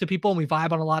to people. And we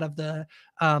vibe on a lot of the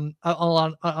a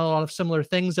lot of similar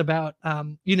things about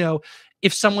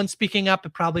if someone's speaking up,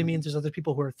 it probably means there's other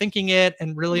people who are thinking it,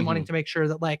 and really wanting to make sure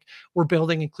that like we're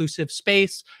building inclusive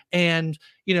space. And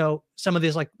some of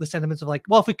these like the sentiments of like,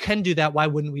 well, if we can do that, why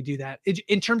wouldn't we do that?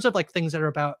 In terms of like things that are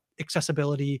about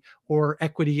accessibility or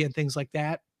equity and things like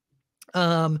that.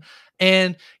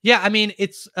 And yeah, I mean,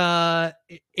 it's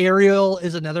Ariel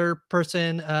is another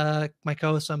person, my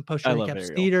co-host on Post Show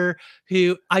Recaps Leeder,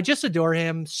 who I just adore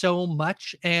him so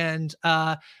much. And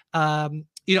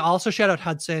also shout out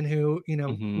Hudson, who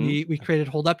we created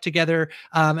Hold Up together,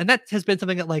 and that has been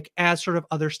something that like as sort of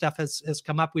other stuff has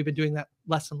come up, we've been doing that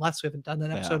less and less. We haven't done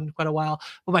that episode in quite a while,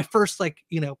 but my first like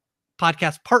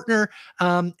podcast partner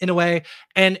in a way.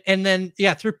 And then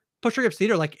through Push Recaps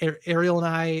Theater, like Ariel and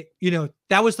I,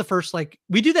 that was the first, like,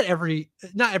 we do that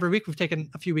not every week. We've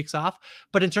taken a few weeks off,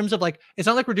 but in terms of like, it's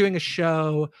not like we're doing a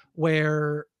show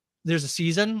where there's a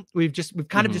season. We've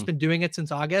kind of just been doing it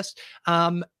since August.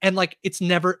 And like,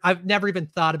 I've never even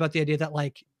thought about the idea that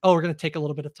like, oh, we're going to take a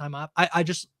little bit of time off. I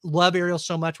just love Ariel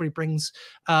so much when he brings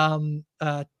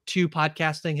to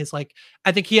podcasting. His like,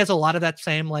 I think he has a lot of that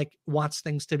same like wants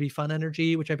things to be fun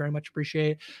energy, which I very much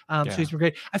appreciate. So he's been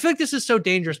great. I feel like this is so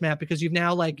dangerous, Matt, because you've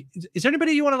now like, is there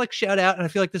anybody you want to like shout out? And I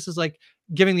feel like this is like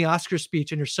giving the Oscar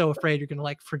speech and you're so afraid you're going to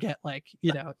like forget like,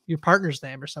 your partner's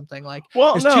name or something. Like,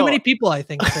 well, there's too many people, I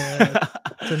think,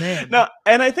 to name. No,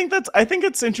 and I think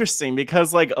it's interesting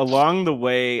because like along the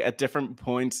way at different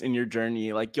points in your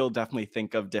journey, like you'll definitely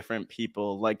think of different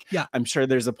people. Like, I'm sure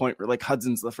there's a point where like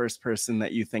Hudson's the first person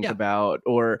that you think about,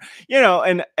 or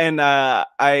I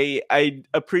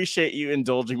appreciate you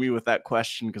indulging me with that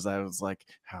question, because I was like,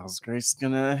 how's Grace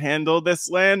gonna handle this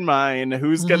landmine?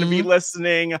 Who's gonna be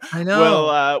listening? I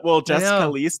know. Will Jessica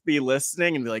Lease be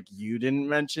listening and be like, you didn't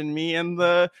mention me in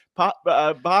the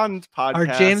Bond podcast? Our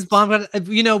James Bond,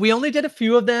 we only did a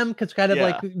few of them because kind of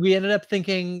like we ended up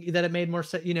thinking that it made more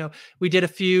sense. We did a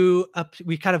few.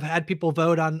 We kind of had people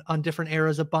vote on different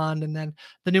eras of Bond, and then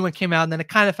the new one came out, and then it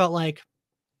kind of felt like,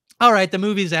 all right, the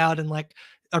movie's out, and like,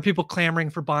 are people clamoring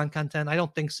for Bond content? I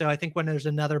don't think so. I think when there's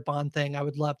another Bond thing, I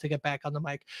would love to get back on the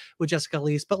mic with Jessica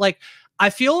Lease. But like, I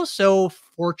feel so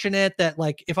fortunate that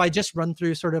like, if I just run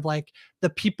through sort of like the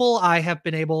people I have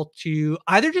been able to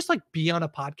either just like be on a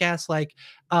podcast, like,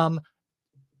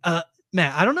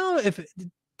 Matt, I don't know if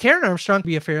Taryn Armstrong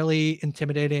be a fairly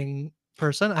intimidating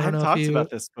person. I don't know if talked about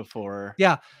this before.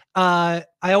 Yeah. I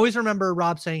always remember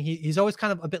Rob saying he's always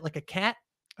kind of a bit like a cat.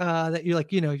 That you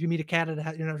like, if you meet a cat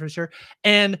at you're not for sure.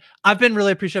 And I've been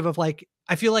really appreciative of like,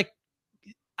 I feel like,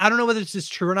 I don't know whether this is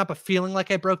true or not, but feeling like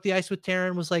I broke the ice with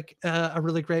Taryn was like a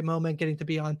really great moment, getting to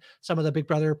be on some of the Big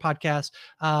Brother podcasts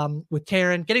with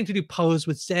Taryn, getting to do Pose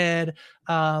with Zed.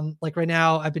 Like right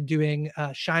now I've been doing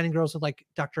Shining Girls with like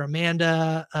Dr.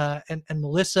 Amanda and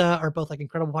Melissa are both like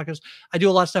incredible podcasts. I do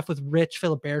a lot of stuff with Rich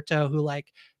Filiberto, who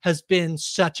like has been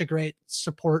such a great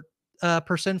support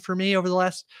person for me over the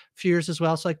last few years as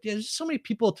well. So like, there's so many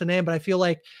people to name, but I feel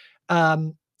like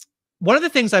one of the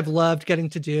things I've loved getting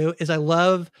to do is I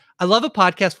love a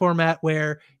podcast format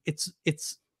where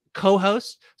it's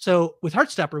co-host. So with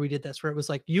Heartstopper, we did this where it was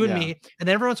like you and me, and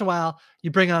then every once in a while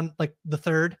you bring on like the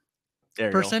third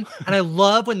person. And I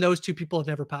lhave when those two people have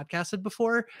never podcasted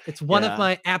before. It's one of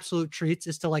my absolute treats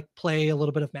is to like play a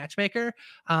little bit of matchmaker.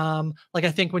 Like I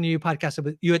think when you podcasted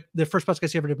with you, the first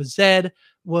podcast you ever did with Zed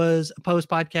was a Pose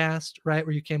podcast, right?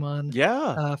 Where you came on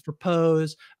for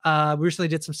Pose. We recently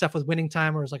did some stuff with Winning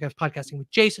Time where it was like I was podcasting with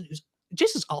Jason,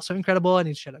 Jason's also incredible. I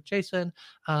need to shout out Jason.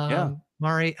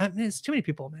 Mari. I mean, it's too many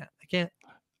people, man. I can't.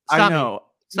 I know.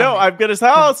 No, I'm gonna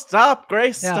stop,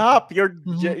 Grace. Stop. You're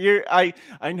I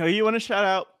know you want to shout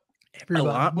out a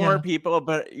lot more people,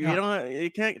 but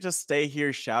you can't just stay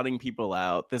here shouting people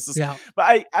out. This is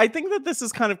but I think that this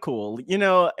is kind of cool.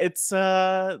 It's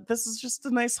this is just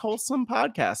a nice wholesome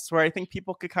podcast where I think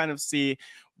people could kind of see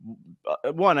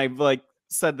one, I've like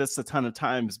said this a ton of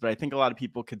times, but I think a lot of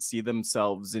people could see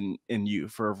themselves in you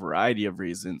for a variety of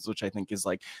reasons, which I think is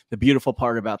like the beautiful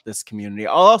part about this community.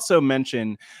 I'll also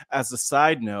mention as a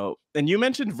side note, and you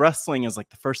mentioned wrestling as like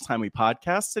the first time we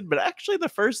podcasted, but actually the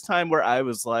first time where I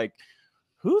was like,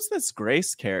 who's this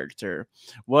Grace character?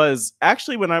 Was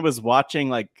actually when I was watching,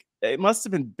 like, it must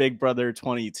have been Big Brother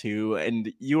 22,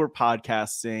 and you were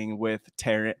podcasting with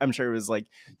Taryn. I'm sure it was like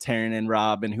Taryn and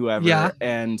Rob and whoever. Yeah.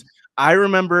 And I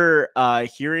remember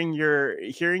hearing your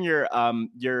CG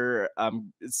your I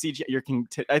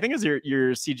think it's your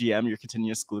CGM, your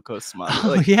continuous glucose monitor.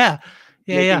 Oh Like, yeah.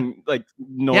 making like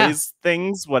noise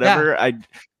things, whatever. I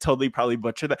totally probably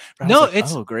butchered that. But I was No, like,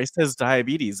 it's oh, Grace has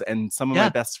diabetes, and some of my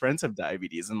best friends have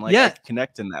diabetes, and like I yeah. can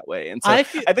connect in that way. And so I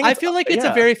think feel like it's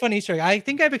a very funny Easter egg. I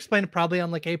think I've explained it probably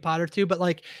on like a pod or two, but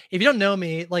like if you don't know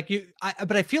me, like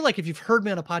but I feel like if you've heard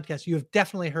me on a podcast, you have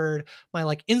definitely heard my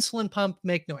like insulin pump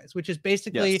make noise, which is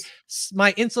basically yes.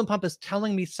 my insulin pump is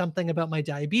telling me something about my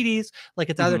diabetes. Like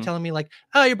it's either Mhm. telling me like,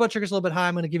 oh, your blood sugar's a little bit high,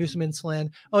 I'm going to give you some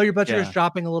insulin. Oh, your blood sugar's Yeah.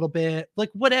 dropping a little bit,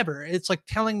 like whatever. It's like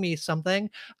telling me something.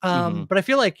 Mhm. But I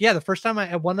feel like, yeah, the first time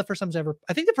one of the first times ever,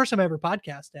 I think the first time I ever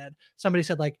podcasted, somebody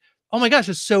said like, oh my gosh,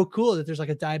 it's so cool that there's like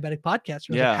a diabetic podcast. I was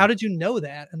like, how Yeah. did you know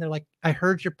that? And they're like, I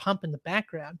heard your pump in the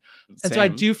background. And so I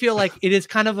Same. do feel like it is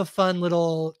kind of a fun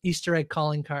little Easter egg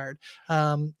calling card.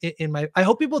 In my, I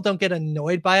hope people don't get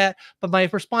annoyed by it, but my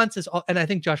response is, and I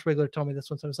think Josh Wigler told me this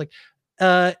once. I was like,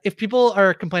 if people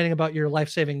are complaining about your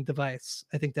life-saving device,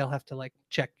 I think they'll have to like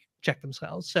check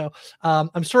themselves. So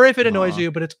I'm sorry if it annoys you,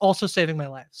 but it's also saving my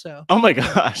life. So oh my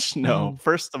gosh, no.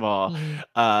 First of all,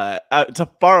 to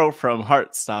borrow from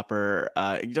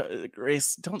Heartstopper,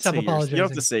 Grace, don't stop say you don't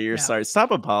have to say you're sorry. Stop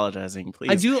apologizing,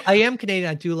 please. I am Canadian.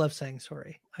 I do love saying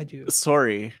sorry. I do.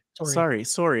 Sorry. Very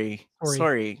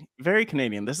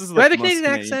Canadian. This is like the most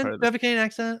Canadian part of Do I have a Canadian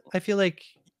accent? I feel like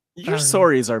your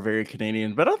sorries are very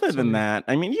Canadian, but other than that,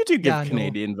 I mean, you do give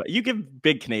Canadian, but you give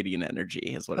big Canadian energy,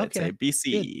 is what I'd say.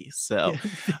 BC. Good. So,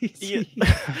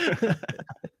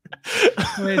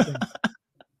 amazing.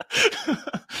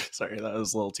 Sorry, that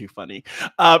was a little too funny.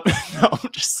 No,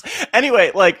 just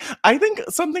anyway, like I think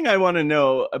something I want to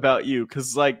know about you,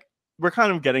 because like we're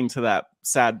kind of getting to that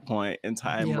sad point in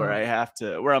time where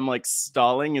where I'm like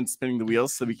stalling and spinning the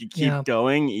wheels so we can keep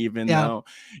going, even though,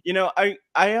 you know,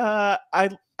 I've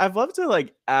loved to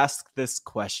like ask this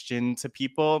question to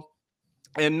people,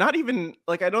 and not even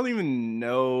like I don't even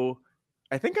know.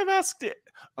 I think I've asked it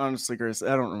honestly, Chris.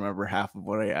 I don't remember half of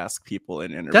what I ask people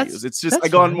in interviews. It's just I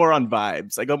go on more on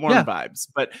vibes. I go more on vibes.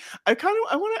 But I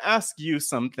want to ask you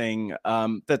something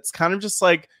that's kind of just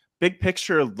like big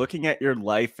picture, looking at your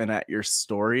life and at your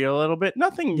story a little bit.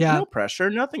 Nothing, no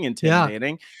pressure, nothing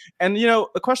intimidating. And you know,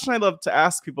 a question I love to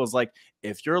ask people is like,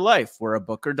 if your life were a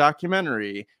book or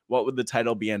documentary, what would the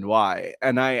title be and why?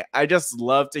 And I just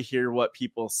love to hear what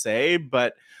people say,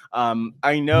 but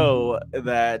I know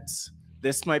that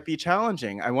this might be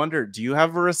challenging. I wonder, do you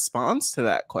have a response to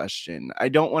that question? I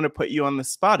don't want to put you on the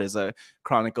spot as a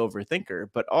chronic overthinker,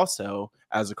 but also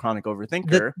as a chronic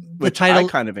overthinker, which I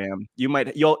kind of am. You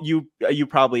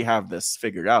probably have this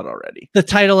figured out already. The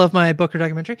title of my book or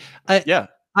documentary?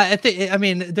 I think, I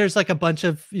mean, there's like a bunch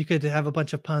of, you could have a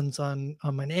bunch of puns on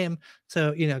my name.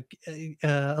 So, you know,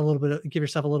 a little bit of, give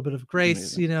yourself a little bit of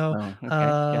grace, you know,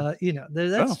 you know,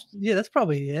 that's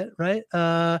probably it. Right.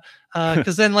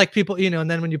 Cause then like people, you know, and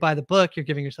then when you buy the book, you're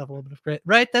giving yourself a little bit of grace,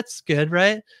 right? That's good.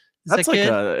 Right. That's like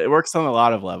it works on a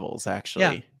lot of levels,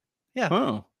 actually. Yeah.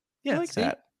 Oh, yeah. I like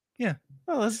that. Yeah.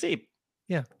 Oh, that's deep.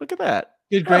 Yeah. Look at that.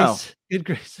 Good grace. Good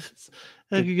graces.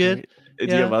 Good. Do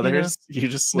you have others? You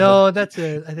just no, that's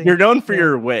it. I think you're known for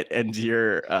your wit and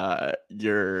your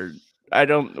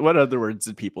what other words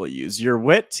did people use? Your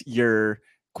wit, your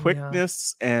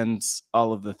quickness, and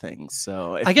all of the things.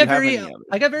 So I got very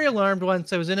alarmed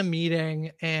once. I was in a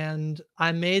meeting and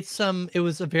I made it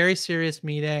was a very serious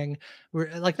meeting. We're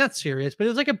like not serious, but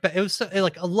it was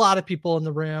like a lot of people in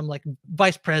the room, like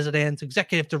vice presidents,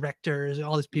 executive directors,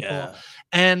 all these people.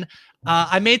 And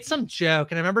I made some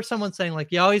joke, and I remember someone saying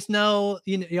like, you always know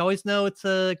it's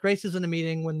Grace is in a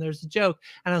meeting when there's a joke.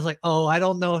 And I was like, oh, I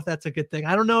don't know if that's a good thing.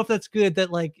 I don't know if that's good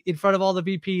that like in front of all the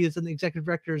VPs and the executive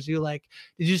directors, did you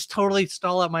just totally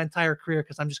stall out my entire career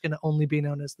because I'm just going to only be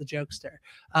known as the jokester.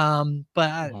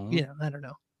 But you know, I don't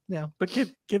know. Yeah, but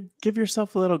give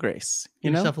yourself a little grace.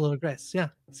 Give yourself a little grace. Yeah,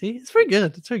 see, it's pretty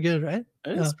good. It's very good, right?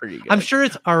 It is pretty good. I'm sure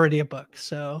it's already a book.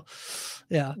 So,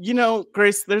 yeah. You know,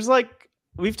 Grace, there's like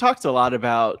we've talked a lot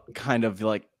about kind of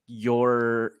like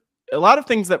a lot of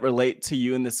things that relate to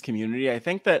you in this community. I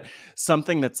think that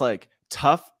something that's like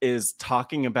tough is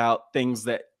talking about things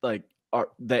that like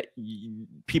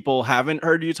people haven't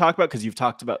heard you talk about because you've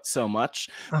talked about so much.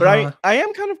 But I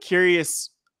am kind of curious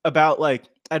about like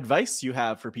advice you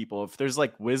have for people, if there's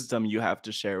like wisdom you have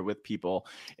to share with people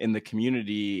in the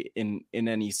community in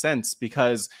any sense,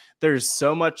 because there's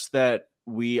so much that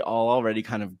we all already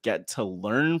kind of get to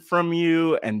learn from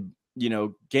you and,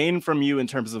 gain from you in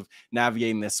terms of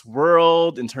navigating this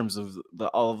world, in terms of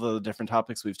all of the different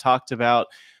topics we've talked about.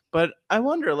 But I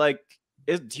wonder, like,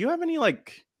 do you have any,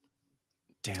 like,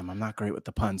 damn, I'm not great with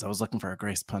the puns. I was looking for a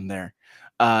grace pun there.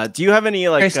 Do you have any,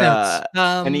 like,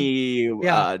 any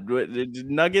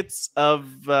nuggets of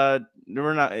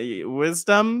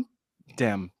wisdom?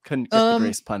 Damn, couldn't get the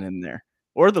grace pun in there.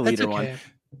 Or the leader one.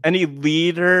 Any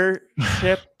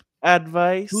leadership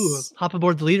advice? Ooh, hop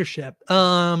aboard the leadership.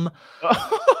 So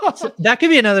that could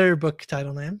be another book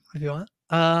title name if you want.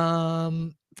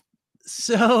 I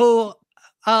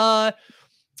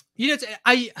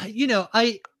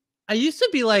used to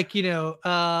be like,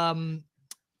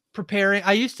 preparing.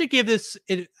 I used to give this.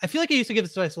 I feel like I used to give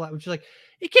this advice a lot, which is like,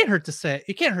 it can't hurt to say,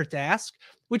 it can't hurt to ask,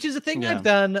 which is a thing I've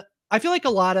done. I feel like a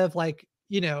lot of like,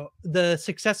 the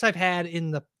success I've had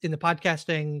in the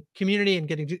podcasting community and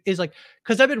getting is like,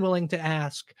 because I've been willing to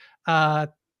ask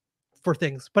for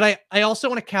things. But I also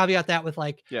want to caveat that with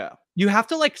like, you have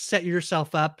to like set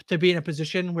yourself up to be in a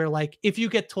position where like, if you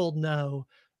get told no,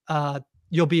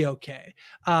 you'll be okay.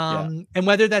 And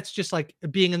whether that's just like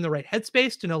being in the right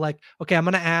headspace to know like, okay, I'm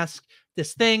going to ask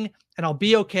this thing and I'll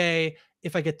be okay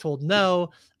if I get told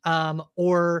no,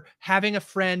 or having a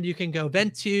friend you can go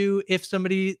vent to if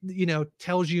somebody,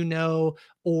 tells you no,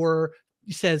 or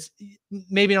says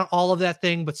maybe not all of that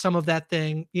thing, but some of that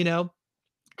thing,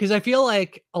 because I feel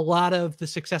like a lot of the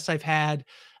success I've had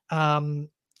in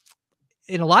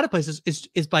a lot of places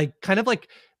is by kind of like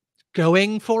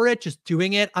going for it, just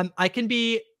doing it. I can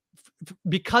be,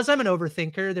 because I'm an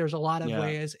overthinker, there's a lot of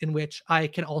ways in which I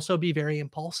can also be very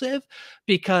impulsive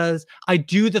because I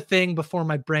do the thing before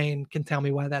my brain can tell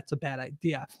me why that's a bad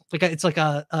idea. Like it's like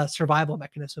a survival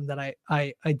mechanism that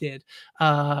I did.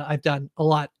 I've done a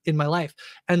lot in my life.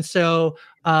 And so,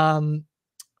 in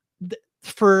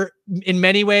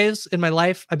many ways in my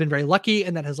life, I've been very lucky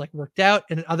and that has like worked out.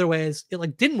 And in other ways it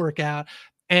like didn't work out.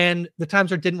 And the times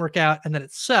where it didn't work out and then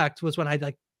it sucked was when I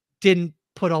like didn't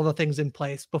put all the things in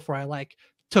place before I like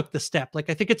took the step. Like,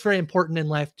 I think it's very important in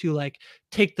life to like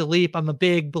take the leap. I'm a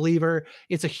big believer.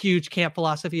 It's a huge camp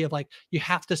philosophy of like, you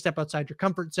have to step outside your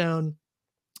comfort zone.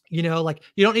 Like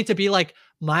you don't need to be like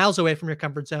miles away from your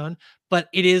comfort zone, but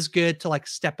it is good to like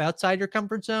step outside your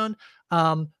comfort zone.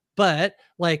 But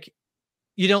like,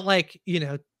 you don't like,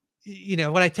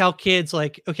 when I tell kids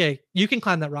like, okay, you can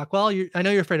climb that rock wall. I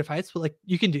know you're afraid of heights, but like,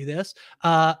 you can do this.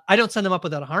 I don't send them up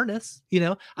without a harness,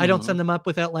 I don't send them up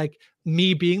without like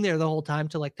me being there the whole time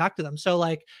to like talk to them. So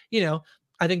like,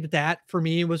 I think that for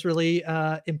me was really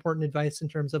important advice in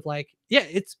terms of like,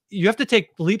 you have to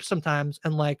take leaps sometimes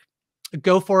and like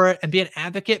go for it and be an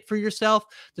advocate for yourself.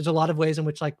 There's a lot of ways in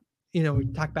which like, we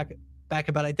talk back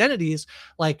about identities.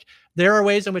 Like there are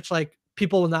ways in which like,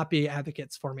 people will not be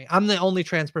advocates for me. I'm the only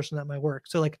trans person at my work.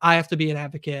 So like, I have to be an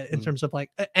advocate in terms of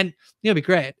like, and it'd be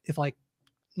great if like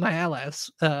my allies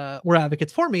were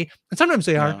advocates for me. And sometimes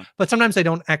they are, but sometimes they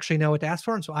don't actually know what to ask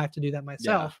for. And so I have to do that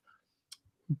myself.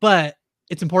 But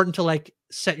it's important to like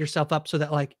set yourself up so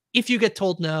that like, if you get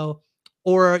told no,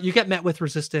 or you get met with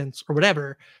resistance or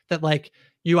whatever, that like,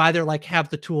 you either like have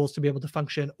the tools to be able to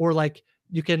function or like,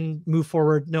 you can move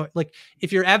forward. No, like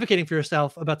if you're advocating for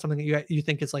yourself about something that you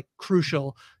think is like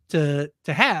crucial to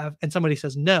have, and somebody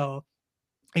says no,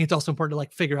 I think it's also important to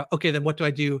like figure out, okay, then what do I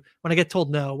do when I get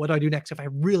told no? What do I do next if I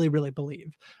really, really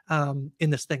believe in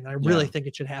this thing that I really think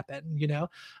it should happen,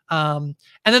 And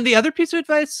then the other piece of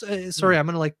advice, sorry, I'm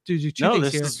gonna like do two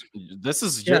things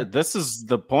here. This is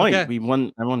the point. Okay.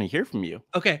 I want to hear from you.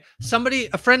 Okay,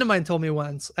 a friend of mine told me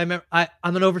once. I'm an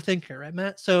overthinker, right,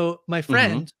 Matt? So my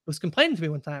friend was complaining to me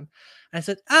one time, and I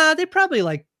said, they probably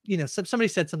like. Somebody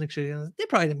said something shitty. They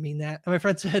probably didn't mean that. And my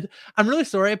friend said, I'm really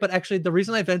sorry, but actually the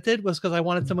reason I vented was because I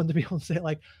wanted someone to be able to say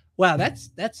like, wow, that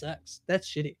sucks. That's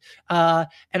shitty. And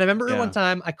I remember one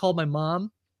time I called my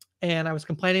mom and I was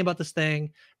complaining about this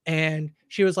thing. And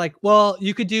she was like, well,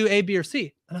 you could do A, B, or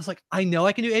C. And I was like, I know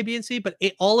I can do A, B, and C, but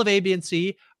all of A, B, and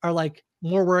C are like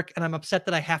more work. And I'm upset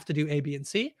that I have to do A, B, and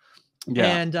C.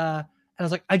 And I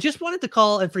was like, I just wanted to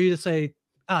call and for you to say,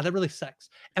 that really sucks.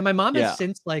 And my mom has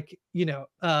since like,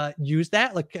 used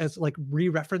that, like as like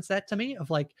re-reference that to me of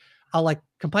like, I'll like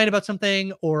complain about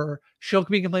something or she'll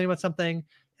be complaining about something.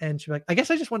 And she'll be like, I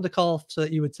guess I just wanted to call so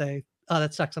that you would say, oh,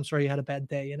 that sucks. I'm sorry you had a bad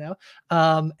day,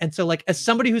 And so like, as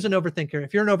somebody who's an overthinker,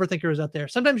 if you're an overthinker who's out there,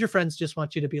 sometimes your friends just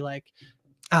want you to be like,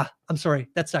 I'm sorry,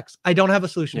 that sucks. I don't have a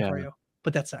solution for you,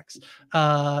 but that sucks.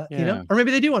 Or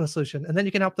maybe they do want a solution and then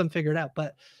you can help them figure it out.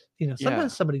 But,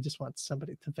 sometimes somebody just wants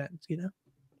somebody to vent,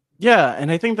 Yeah,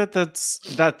 and I think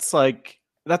that's like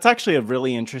that's actually a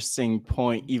really interesting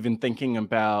point, even thinking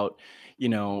about,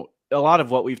 a lot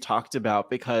of what we've talked about,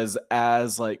 because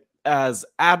as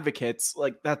advocates,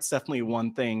 like that's definitely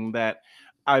one thing that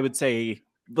I would say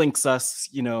links us,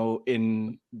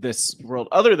 in this world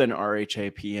other than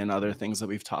RHAP and other things that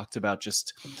we've talked about.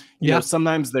 Just,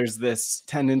 sometimes there's this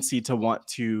tendency to want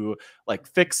to like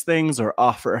fix things or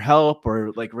offer help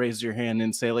or like raise your hand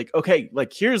and say like, okay,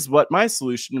 like here's what my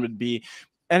solution would be.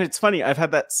 And it's funny, I've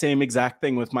had that same exact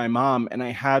thing with my mom, and I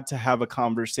had to have a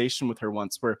conversation with her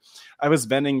once where I was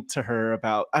venting to her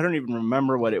about, I don't even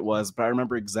remember what it was, but I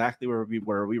remember exactly where we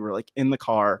were. We were like in the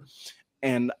car,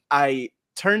 and I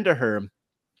turned to her.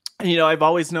 And, I've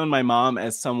always known my mom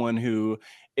as someone who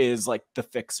is like the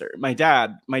fixer. My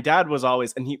dad was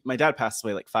always, and my dad passed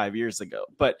away like 5 years ago,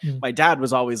 but my dad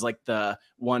was always like the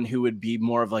one who would be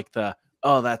more of like the,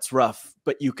 oh, that's rough,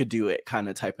 but you could do it kind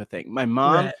of type of thing. My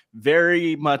mom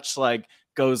very much like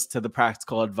goes to the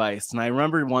practical advice. And I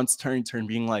remember once turning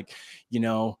being like,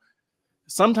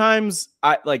 sometimes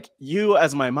I like you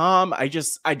as my mom. I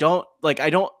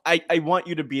want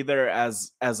you to be there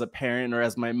as a parent or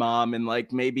as my mom, and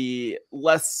like maybe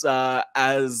less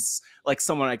as like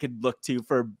someone I could look to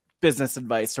for business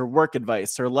advice or work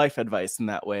advice or life advice in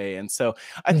that way. And so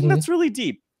I think that's really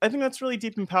deep. I think that's really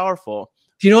deep and powerful.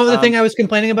 Do you know what the thing I was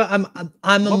complaining about?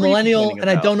 I'm a millennial and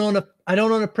I don't own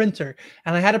a printer,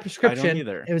 and I had a prescription. I don't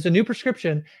either. It was a new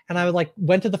prescription, and I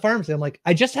went to the pharmacy. I'm like,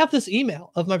 I just have this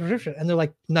email of my prescription, and they're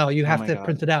like, no, you have to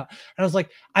print it out. And I was like,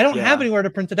 I don't have anywhere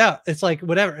to print it out. It's like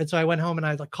whatever. And so I went home and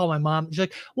I like called my mom. She's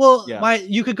like, well,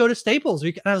 you could go to Staples.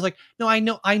 And I was like, no,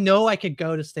 I know I could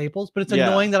go to Staples, but it's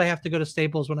annoying that I have to go to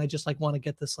Staples when I just like want to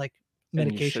get this like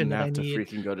medication that I need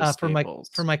for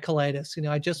my colitis.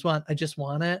 I just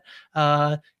want it.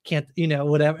 Can't,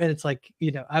 whatever. And it's like,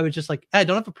 I was just like, I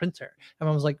don't have a printer. And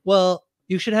I was like, well,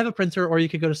 you should have a printer, or you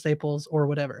could go to Staples or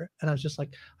whatever. And I was just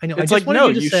like, I know. It's I just like, no,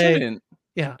 you shouldn't.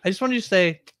 Yeah, I just wanted you to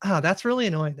say, that's really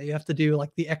annoying that you have to do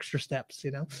like the extra steps,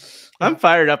 I'm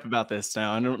fired up about this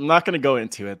now, and I'm not going to go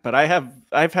into it, but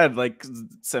I've had like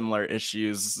similar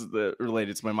issues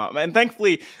related to my mom. And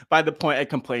thankfully, by the point I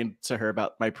complained to her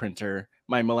about my printer,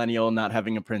 my millennial not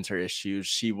having a printer issue,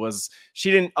 she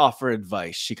didn't offer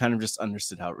advice. She kind of just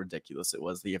understood how ridiculous it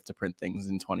was that you have to print things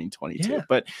in 2022.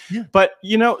 But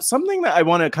something that I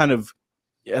want to kind of,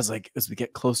 as we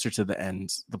get closer to the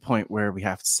end, the point where we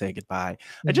have to say goodbye,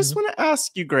 I just want to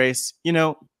ask you, Grace,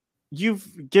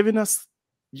 you've given us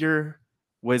your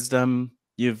wisdom.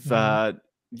 You've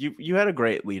you had a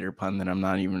great leader pun that I'm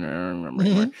not even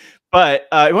remembering. But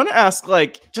I want to ask,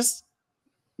 like, just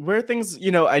where things,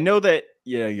 I know that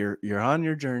you're on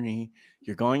your journey,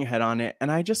 you're going ahead on it,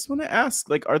 and I just want to ask,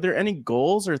 like, are there any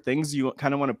goals or things you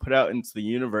kind of want to put out into the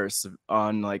universe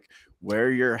on like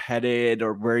where you're headed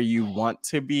or where you want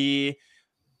to be?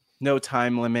 No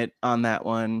time limit on that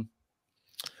one,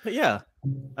 but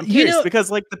I'm curious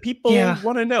because like the people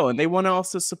want to know, and they want to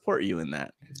also support you in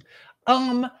that.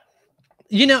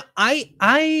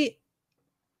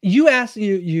 You asked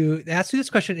me this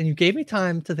question, and you gave me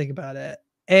time to think about it,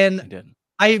 and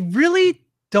I really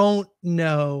don't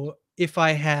know if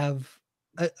I have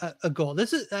a goal.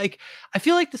 This is like, I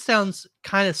feel like this sounds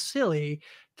kind of silly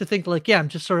to think like, I'm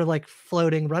just sort of like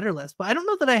floating rudderless, but I don't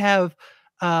know that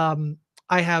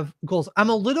I have goals. I'm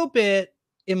a little bit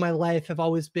in my life have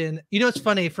always been, it's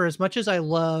funny, for as much as I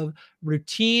love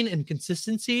routine and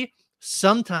consistency,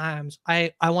 sometimes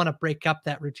I want to break up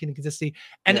that routine and consistency.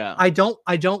 And I don't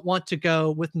want to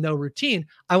go with no routine.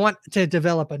 I want to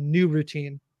develop a new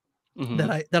routine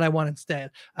that I want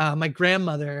instead. My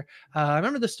grandmother, I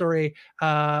remember the story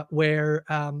where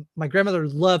my grandmother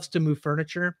loves to move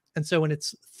furniture. And so when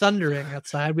it's thundering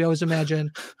outside, we always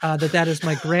imagine that is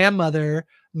my grandmother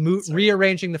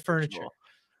rearranging the furniture.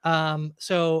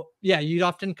 So you'd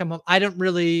often come home. I don't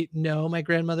really know my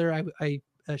grandmother.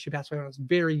 She passed away when I was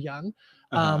very young.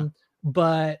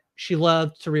 But she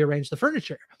loved to rearrange the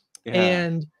furniture.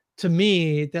 And to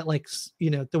me, that like,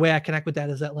 the way I connect with that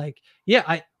is that like,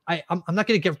 I'm not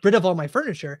going to get rid of all my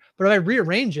furniture, but if I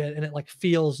rearrange it and it like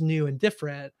feels new and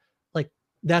different, like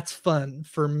that's fun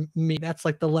for me. That's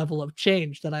like the level of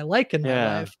change that I like in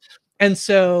my life. And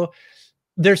so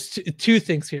there's two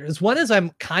things here. One is I'm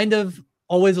kind of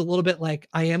always a little bit like,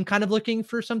 I am kind of looking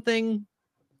for something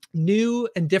new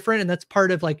and different. And that's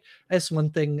part of like, that's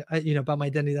one thing, about my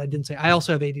identity that I didn't say. I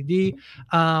also have ADD.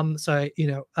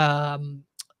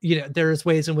 There's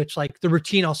ways in which like the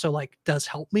routine also like does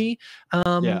help me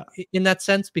in that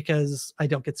sense, because I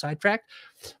don't get sidetracked.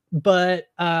 But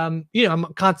I'm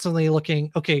constantly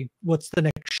looking, okay, what's the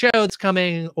next show that's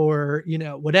coming, or, you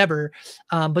know, whatever.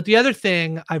 But the other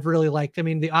thing I've really liked, I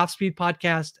mean, the Off Speed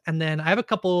podcast, and then I have a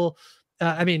couple.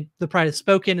 I mean, The Pride is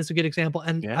Spoken is a good example.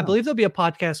 And I believe there'll be a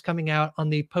podcast coming out on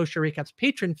the Post Show Recaps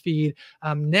patron feed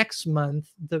next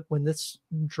month, when this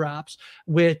drops,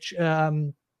 which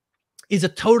is a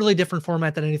totally different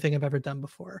format than anything I've ever done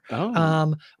before.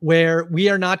 Where we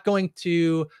are not going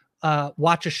to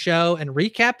watch a show and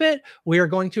recap it. We are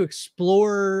going to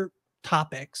explore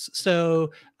topics.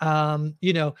 So,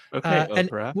 you know, and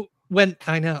when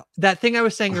I know that thing I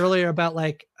was saying earlier about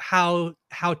like how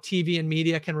TV and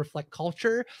media can reflect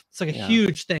culture, it's like a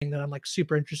huge thing that I'm like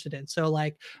super interested in. So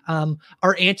like,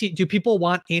 do people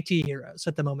want anti-heroes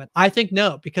at the moment? I think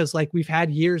no, because like we've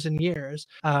had years and years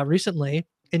recently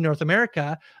in North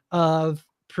America of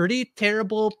pretty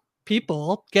terrible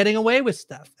people getting away with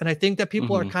stuff. And I think that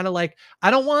people are kind of like,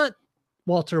 I don't want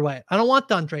Walter White. I don't want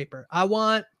Don Draper. I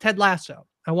want Ted Lasso.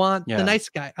 I want the nice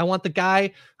guy. I want the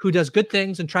guy who does good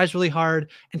things and tries really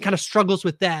hard and kind of struggles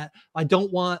with that. I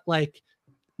don't want like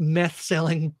meth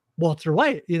selling Walter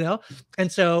White, you know?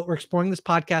 And so we're exploring this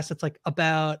podcast that's like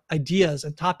about ideas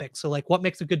and topics. So like, what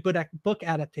makes a good book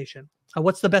adaptation?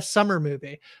 What's the best summer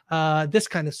movie? This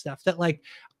kind of stuff that like,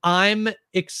 I'm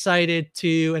excited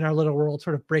to, in our little world,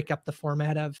 sort of break up the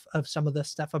format of some of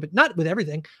this stuff, but not with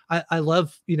everything. I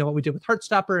love, you know, what we did with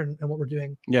Heartstopper and what we're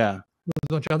doing.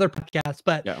 With a bunch of other podcasts,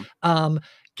 but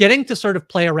getting to sort of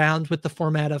play around with the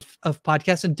format of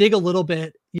podcasts and dig a little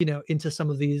bit, you know, into some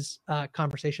of these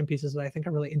conversation pieces that I think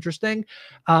are really interesting.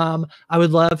 I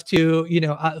would love to, you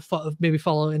know, maybe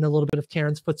follow in a little bit of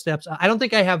Karen's footsteps. I don't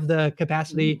think I have the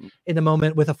capacity in the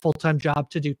moment with a full-time job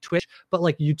to do Twitch, but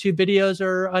like YouTube videos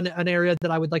are an area that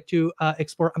I would like to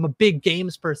explore. I'm a big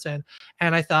games person,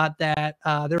 and I thought that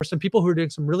there were some people who were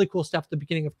doing some really cool stuff at the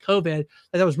beginning of COVID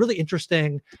that was really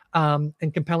interesting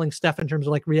and compelling stuff in terms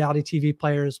of like reality TV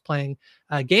players playing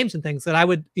games and things that I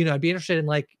would, you know, I'd be interested in,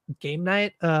 like game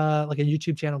night, like a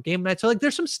YouTube channel game night. So like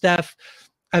there's some stuff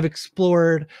I've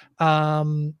explored.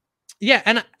 And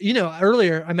you know,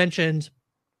 earlier I mentioned,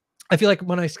 I feel like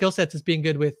one of my skill sets is being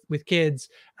good with kids,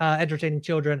 entertaining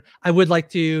children. I would like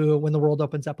to, when the world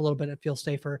opens up a little bit, it feels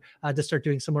safer to start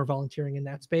doing some more volunteering in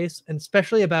that space, and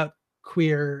especially about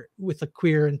queer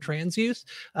and trans youth,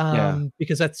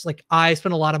 because that's like, I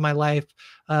spent a lot of my life,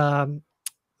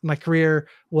 my career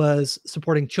was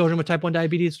supporting children with type 1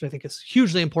 diabetes, which I think is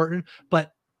hugely important.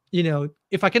 But, you know,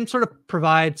 if I can sort of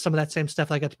provide some of that same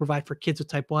stuff I got to provide for kids with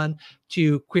type 1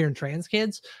 to queer and trans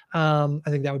kids, I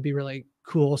think that would be really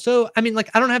cool. So, I mean, like,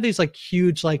 I don't have these like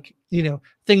huge, like, you know,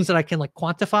 things that I can like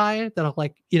quantify that I'll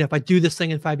like, you know, if I do this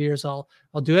thing in 5 years, I'll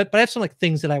do it. But I have some like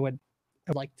things that I'd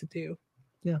like to do.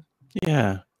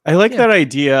 Yeah. I like that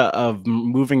idea of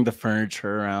moving the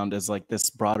furniture around as like this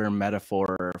broader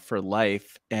metaphor for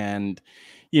life, and,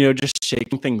 you know, just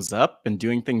shaking things up and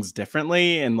doing things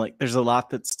differently. And like, there's a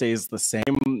lot that stays the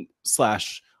same /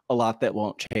 a lot that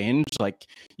won't change. Like,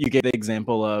 you get the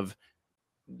example of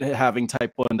having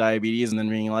type 1 diabetes and then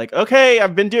being like, okay,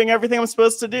 I've been doing everything I'm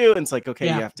supposed to do. And it's like, okay,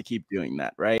 you have to keep doing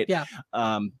that. Right.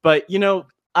 But, you know,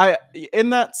 in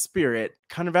that spirit,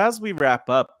 kind of as we wrap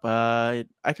up, I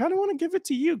kind of want to give it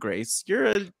to you, Grace.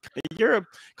 You're a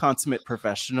consummate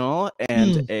professional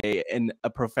and a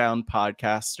profound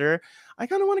podcaster. I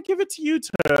kind of want to give it to you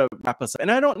to wrap us up.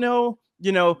 And I don't know,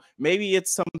 you know, maybe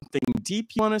it's something deep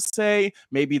you want to say.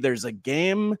 Maybe there's a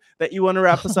game that you want to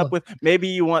wrap us up with. Maybe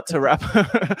you want to wrap.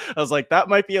 I was like, that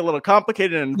might be a little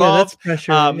complicated and involved. That's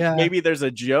pressure. Maybe there's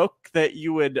a joke that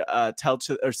you would tell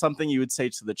to, or something you would say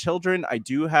to the children. I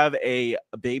do have a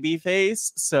baby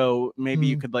face, so maybe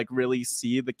you could like really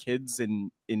see the kids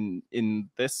in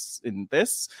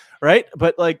this, right?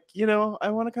 But like, you know, I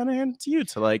want to kind of hand it to you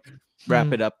to like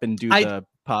wrap it up and do the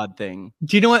pod thing.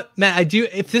 Do you know what, Matt? I do.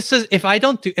 If I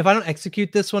don't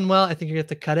execute this one well, I think you have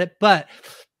to cut it. But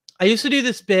I used to do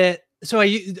this bit. So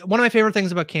one of my favorite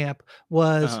things about camp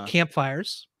was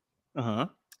campfires.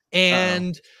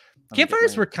 And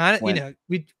campfires were kind of, you know,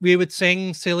 we would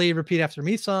sing silly repeat after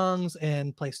me songs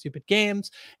and play stupid games.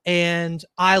 And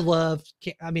I love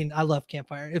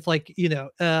campfire. If like, you know,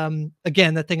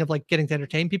 again, that thing of like getting to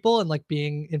entertain people and like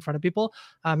being in front of people.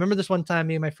 I remember this one time,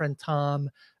 me and my friend Tom,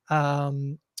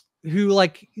 who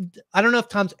like, I don't know if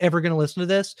Tom's ever going to listen to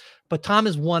this, but Tom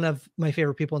is one of my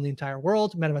favorite people in the entire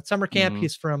world. Met him at summer camp.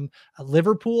 He's from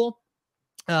Liverpool.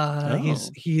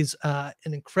 He's an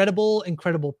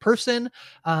incredible person,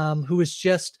 who was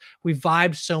just, we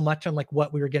vibed so much on like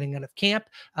what we were getting out of camp.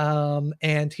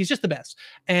 And he's just the best.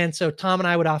 And so Tom and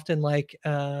I would often like,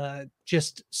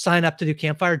 just sign up to do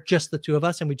campfire, just the two of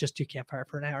us. And we just do campfire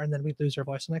for an hour and then we'd lose our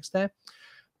voice the next day.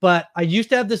 But I used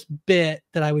to have this bit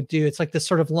that I would do. It's like this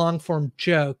sort of long form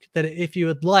joke that if you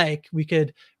would like, we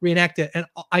could reenact it. And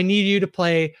I need you to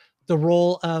play the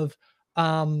role of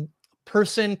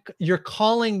person. You're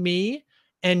calling me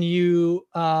and you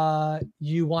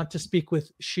want to speak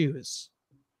with shoes.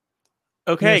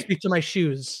 Okay. Speak to my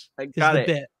shoes. I got it.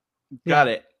 Bit. Got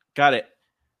it.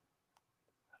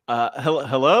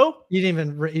 Hello? You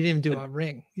didn't even do a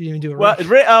ring. You didn't even do a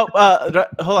ring.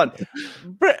 Hold on.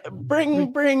 Bring.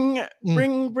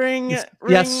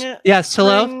 Yes.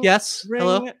 Hello. Ring, yes. Ring,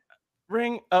 hello.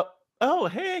 Ring. Oh,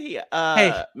 hey.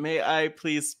 Hey. May I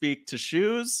please speak to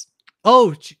Shoes?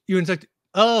 Oh, you instruct.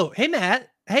 Oh, hey, Matt.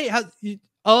 Hey, you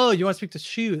want to speak to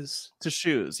Shoes? To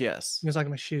Shoes, yes. You're talking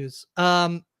about Shoes.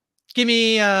 Give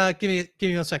me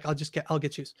 1 sec. I'll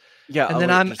get Shoes. Yeah.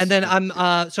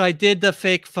 So I did the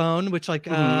fake phone, which I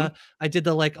did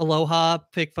the like Aloha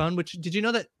fake phone, which did you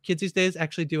know that kids these days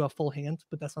actually do a full hand,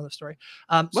 but that's another story.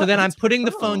 So then I'm putting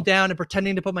the phone down and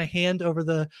pretending to put my hand over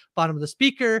the bottom of the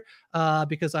speaker,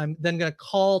 because I'm then going to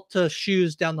call to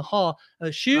Shoes down the hall.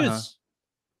 Shoes.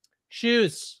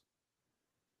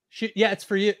 Yeah, it's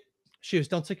for you. Shoes,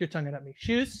 don't stick your tongue out at me.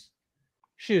 Shoes,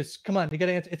 come on, you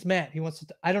gotta answer. It's Matt. He wants to.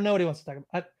 I don't know what he wants to talk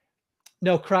about.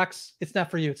 No, Crocs. It's not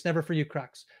for you. It's never for you,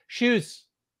 Crocs. Shoes,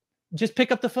 just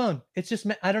pick up the phone. It's just.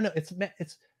 I don't know. It's.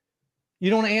 You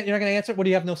don't. You're not gonna answer. What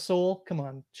do you have? No soul. Come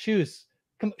on, Shoes.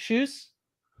 Shoes.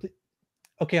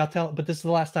 Okay, I'll tell. But this is the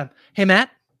last time. Hey,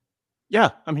 Matt. Yeah,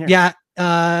 I'm here. Yeah,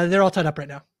 they're all tied up right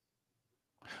now.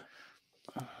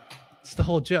 It's the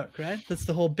whole joke, right? That's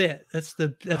the whole bit. That's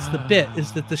the bit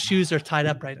is that the shoes are tied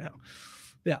up right now.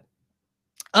 Yeah.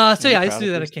 So yeah, I used to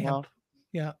do that at camp.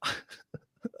 Yeah.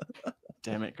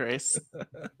 Damn it, Grace.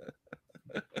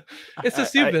 It's so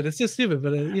stupid. It's so stupid,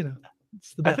 but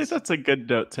it's the best. I think that's a good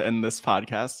note to end this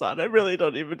podcast on.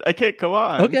 I can't go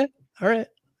on. Okay. All right.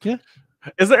 Yeah.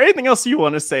 Is there anything else you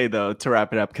want to say though to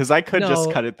wrap it up? Because I could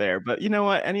just cut it there, but you know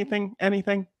what? Anything?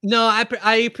 No,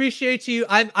 I appreciate you.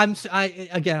 I'm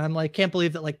like can't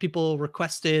believe that like people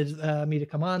requested me to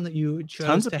come on, that you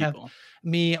chose to have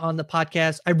me on the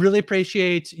podcast. I really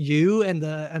appreciate you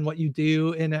and what you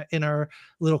do in our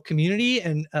little community,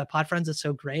 and Pod Friends is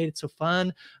so great. It's so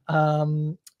fun.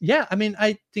 Yeah, I mean,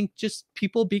 I think just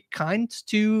people be kind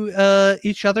to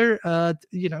each other.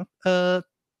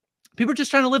 People are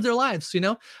just trying to live their lives,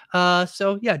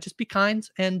 so yeah, just be kind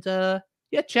and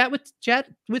chat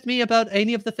with me about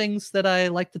any of the things that I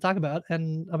like to talk about,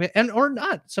 and or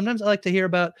not. Sometimes I like to hear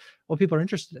about what people are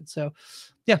interested in. So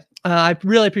yeah, I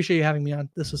really appreciate you having me on.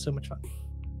 This was so much fun.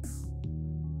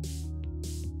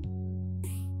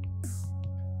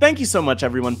 Thank you so much,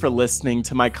 everyone, for listening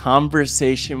to my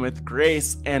conversation with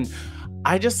Grace. And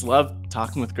I just love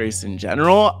talking with Grace in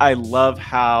general. I love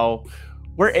how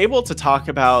we're able to talk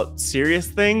about serious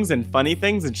things and funny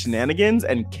things and shenanigans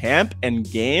and camp and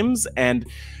games and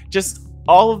just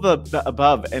all of the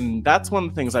above. And that's one of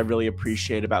the things I really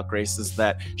appreciate about Grace, is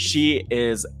that she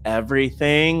is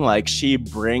everything. Like, she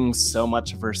brings so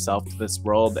much of herself to this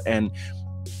world. And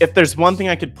if there's one thing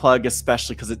I could plug,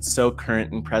 especially because it's so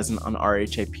current and present on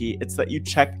RHAP, it's that you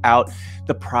check out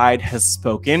The Pride Has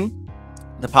Spoken,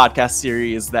 the podcast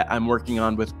series that I'm working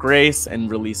on with Grace and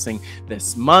releasing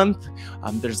this month.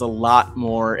 There's a lot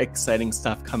more exciting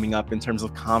stuff coming up in terms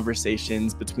of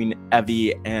conversations between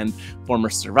Evie and former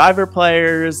Survivor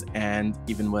players, and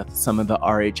even with some of the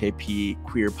RHAP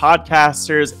queer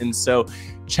podcasters. And so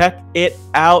check it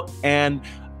out, and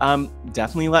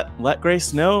definitely let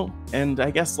Grace know, and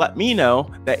I guess let me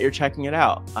know that you're checking it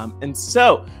out. And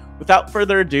so without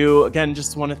further ado, again,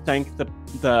 just want to thank the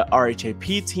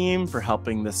RHAP team for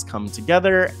helping this come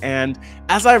together. And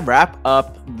as I wrap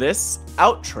up this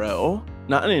outro,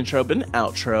 not an intro, but an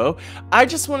outro, I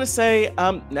just want to say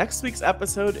next week's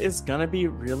episode is going to be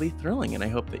really thrilling, and I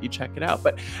hope that you check it out.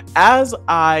 But as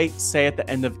I say at the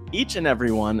end of each and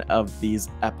every one of these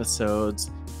episodes,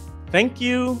 thank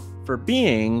you for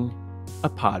being a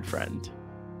pod friend.